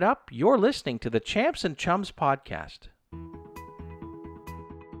wrap it up. You're listening to the Champs and Chums podcast.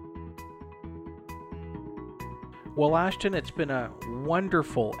 Well, Ashton, it's been a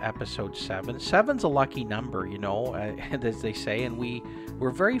wonderful episode 7. 7's a lucky number, you know, as they say, and we're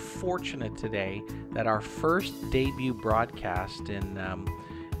very fortunate today that our first debut broadcast in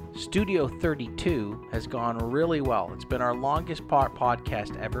Studio 32 has gone really well. It's been our longest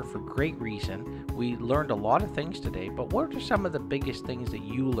podcast ever for great reason. We learned a lot of things today, but what are some of the biggest things that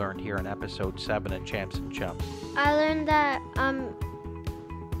you learned here in episode 7 of Champs and Chums? I learned that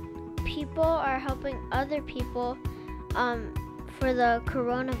people are helping other people for the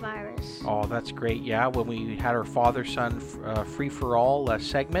coronavirus. Oh, that's great. Yeah, when we had our father-son free-for-all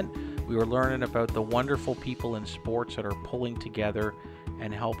segment, we were learning about the wonderful people in sports that are pulling together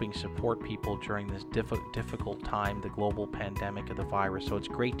and helping support people during this difficult time, the global pandemic of the virus. So it's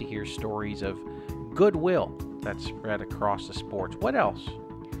great to hear stories of goodwill that's spread across the sports. What else?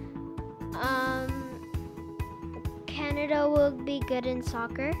 Canada will be good in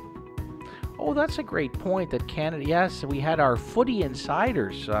soccer. Oh, that's a great point. That Canada, yes, we had our footy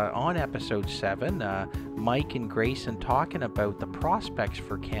insiders on episode 7, Mike and Grayson, talking about the prospects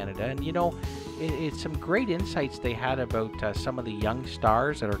for Canada. And, you know, it's some great insights they had about some of the young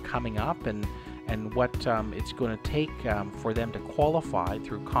stars that are coming up and what it's going to take for them to qualify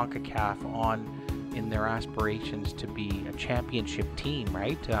through CONCACAF in their aspirations to be a championship team,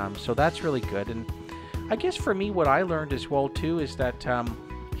 right? So that's really good. And I guess for me, what I learned as well, too, is that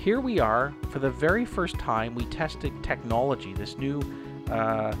here we are, for the very first time, we tested technology, this new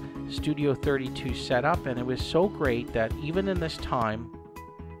Studio 32 setup, and it was so great that even in this time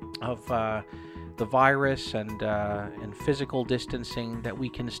of the virus and physical distancing, that we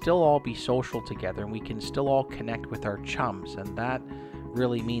can still all be social together and we can still all connect with our chums, and that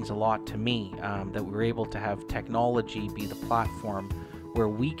really means a lot to me, that we're able to have technology be the platform where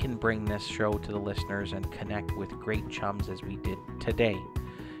we can bring this show to the listeners and connect with great chums as we did today.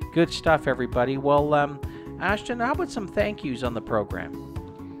 Good stuff, everybody. Well, Ashton, how about some thank yous on the program?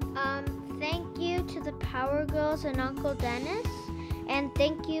 Thank you to the Power Girls and Uncle Dennis, and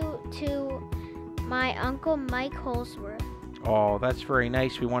thank you to my Uncle Mike Holsworth. Oh, that's very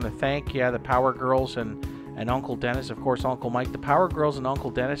nice. We want to thank the Power Girls and Uncle Dennis, of course, Uncle Mike. The Power Girls and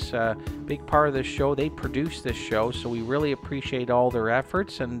Uncle Dennis, big part of this show. They produce this show, so we really appreciate all their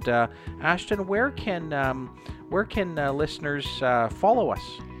efforts. And Ashton, where can listeners follow us?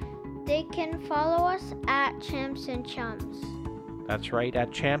 They can follow us at Champs and Chums. That's right,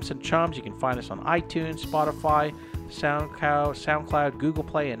 at Champs and Chums. You can find us on iTunes, Spotify, SoundCloud, Google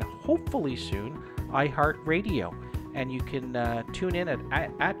Play, and hopefully soon iHeartRadio. And you can tune in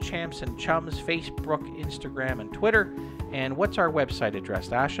at Champs and Chums, Facebook, Instagram, and Twitter. And what's our website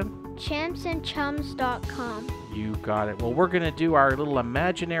address, Ashton? champsandchums.com. You got it. Well, we're going to do our little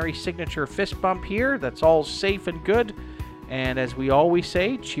imaginary signature fist bump here. That's all safe and good. And as we always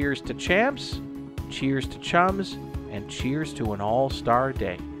say, cheers to champs, cheers to chums, and cheers to an all-star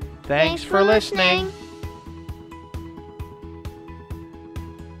day. Thanks for listening.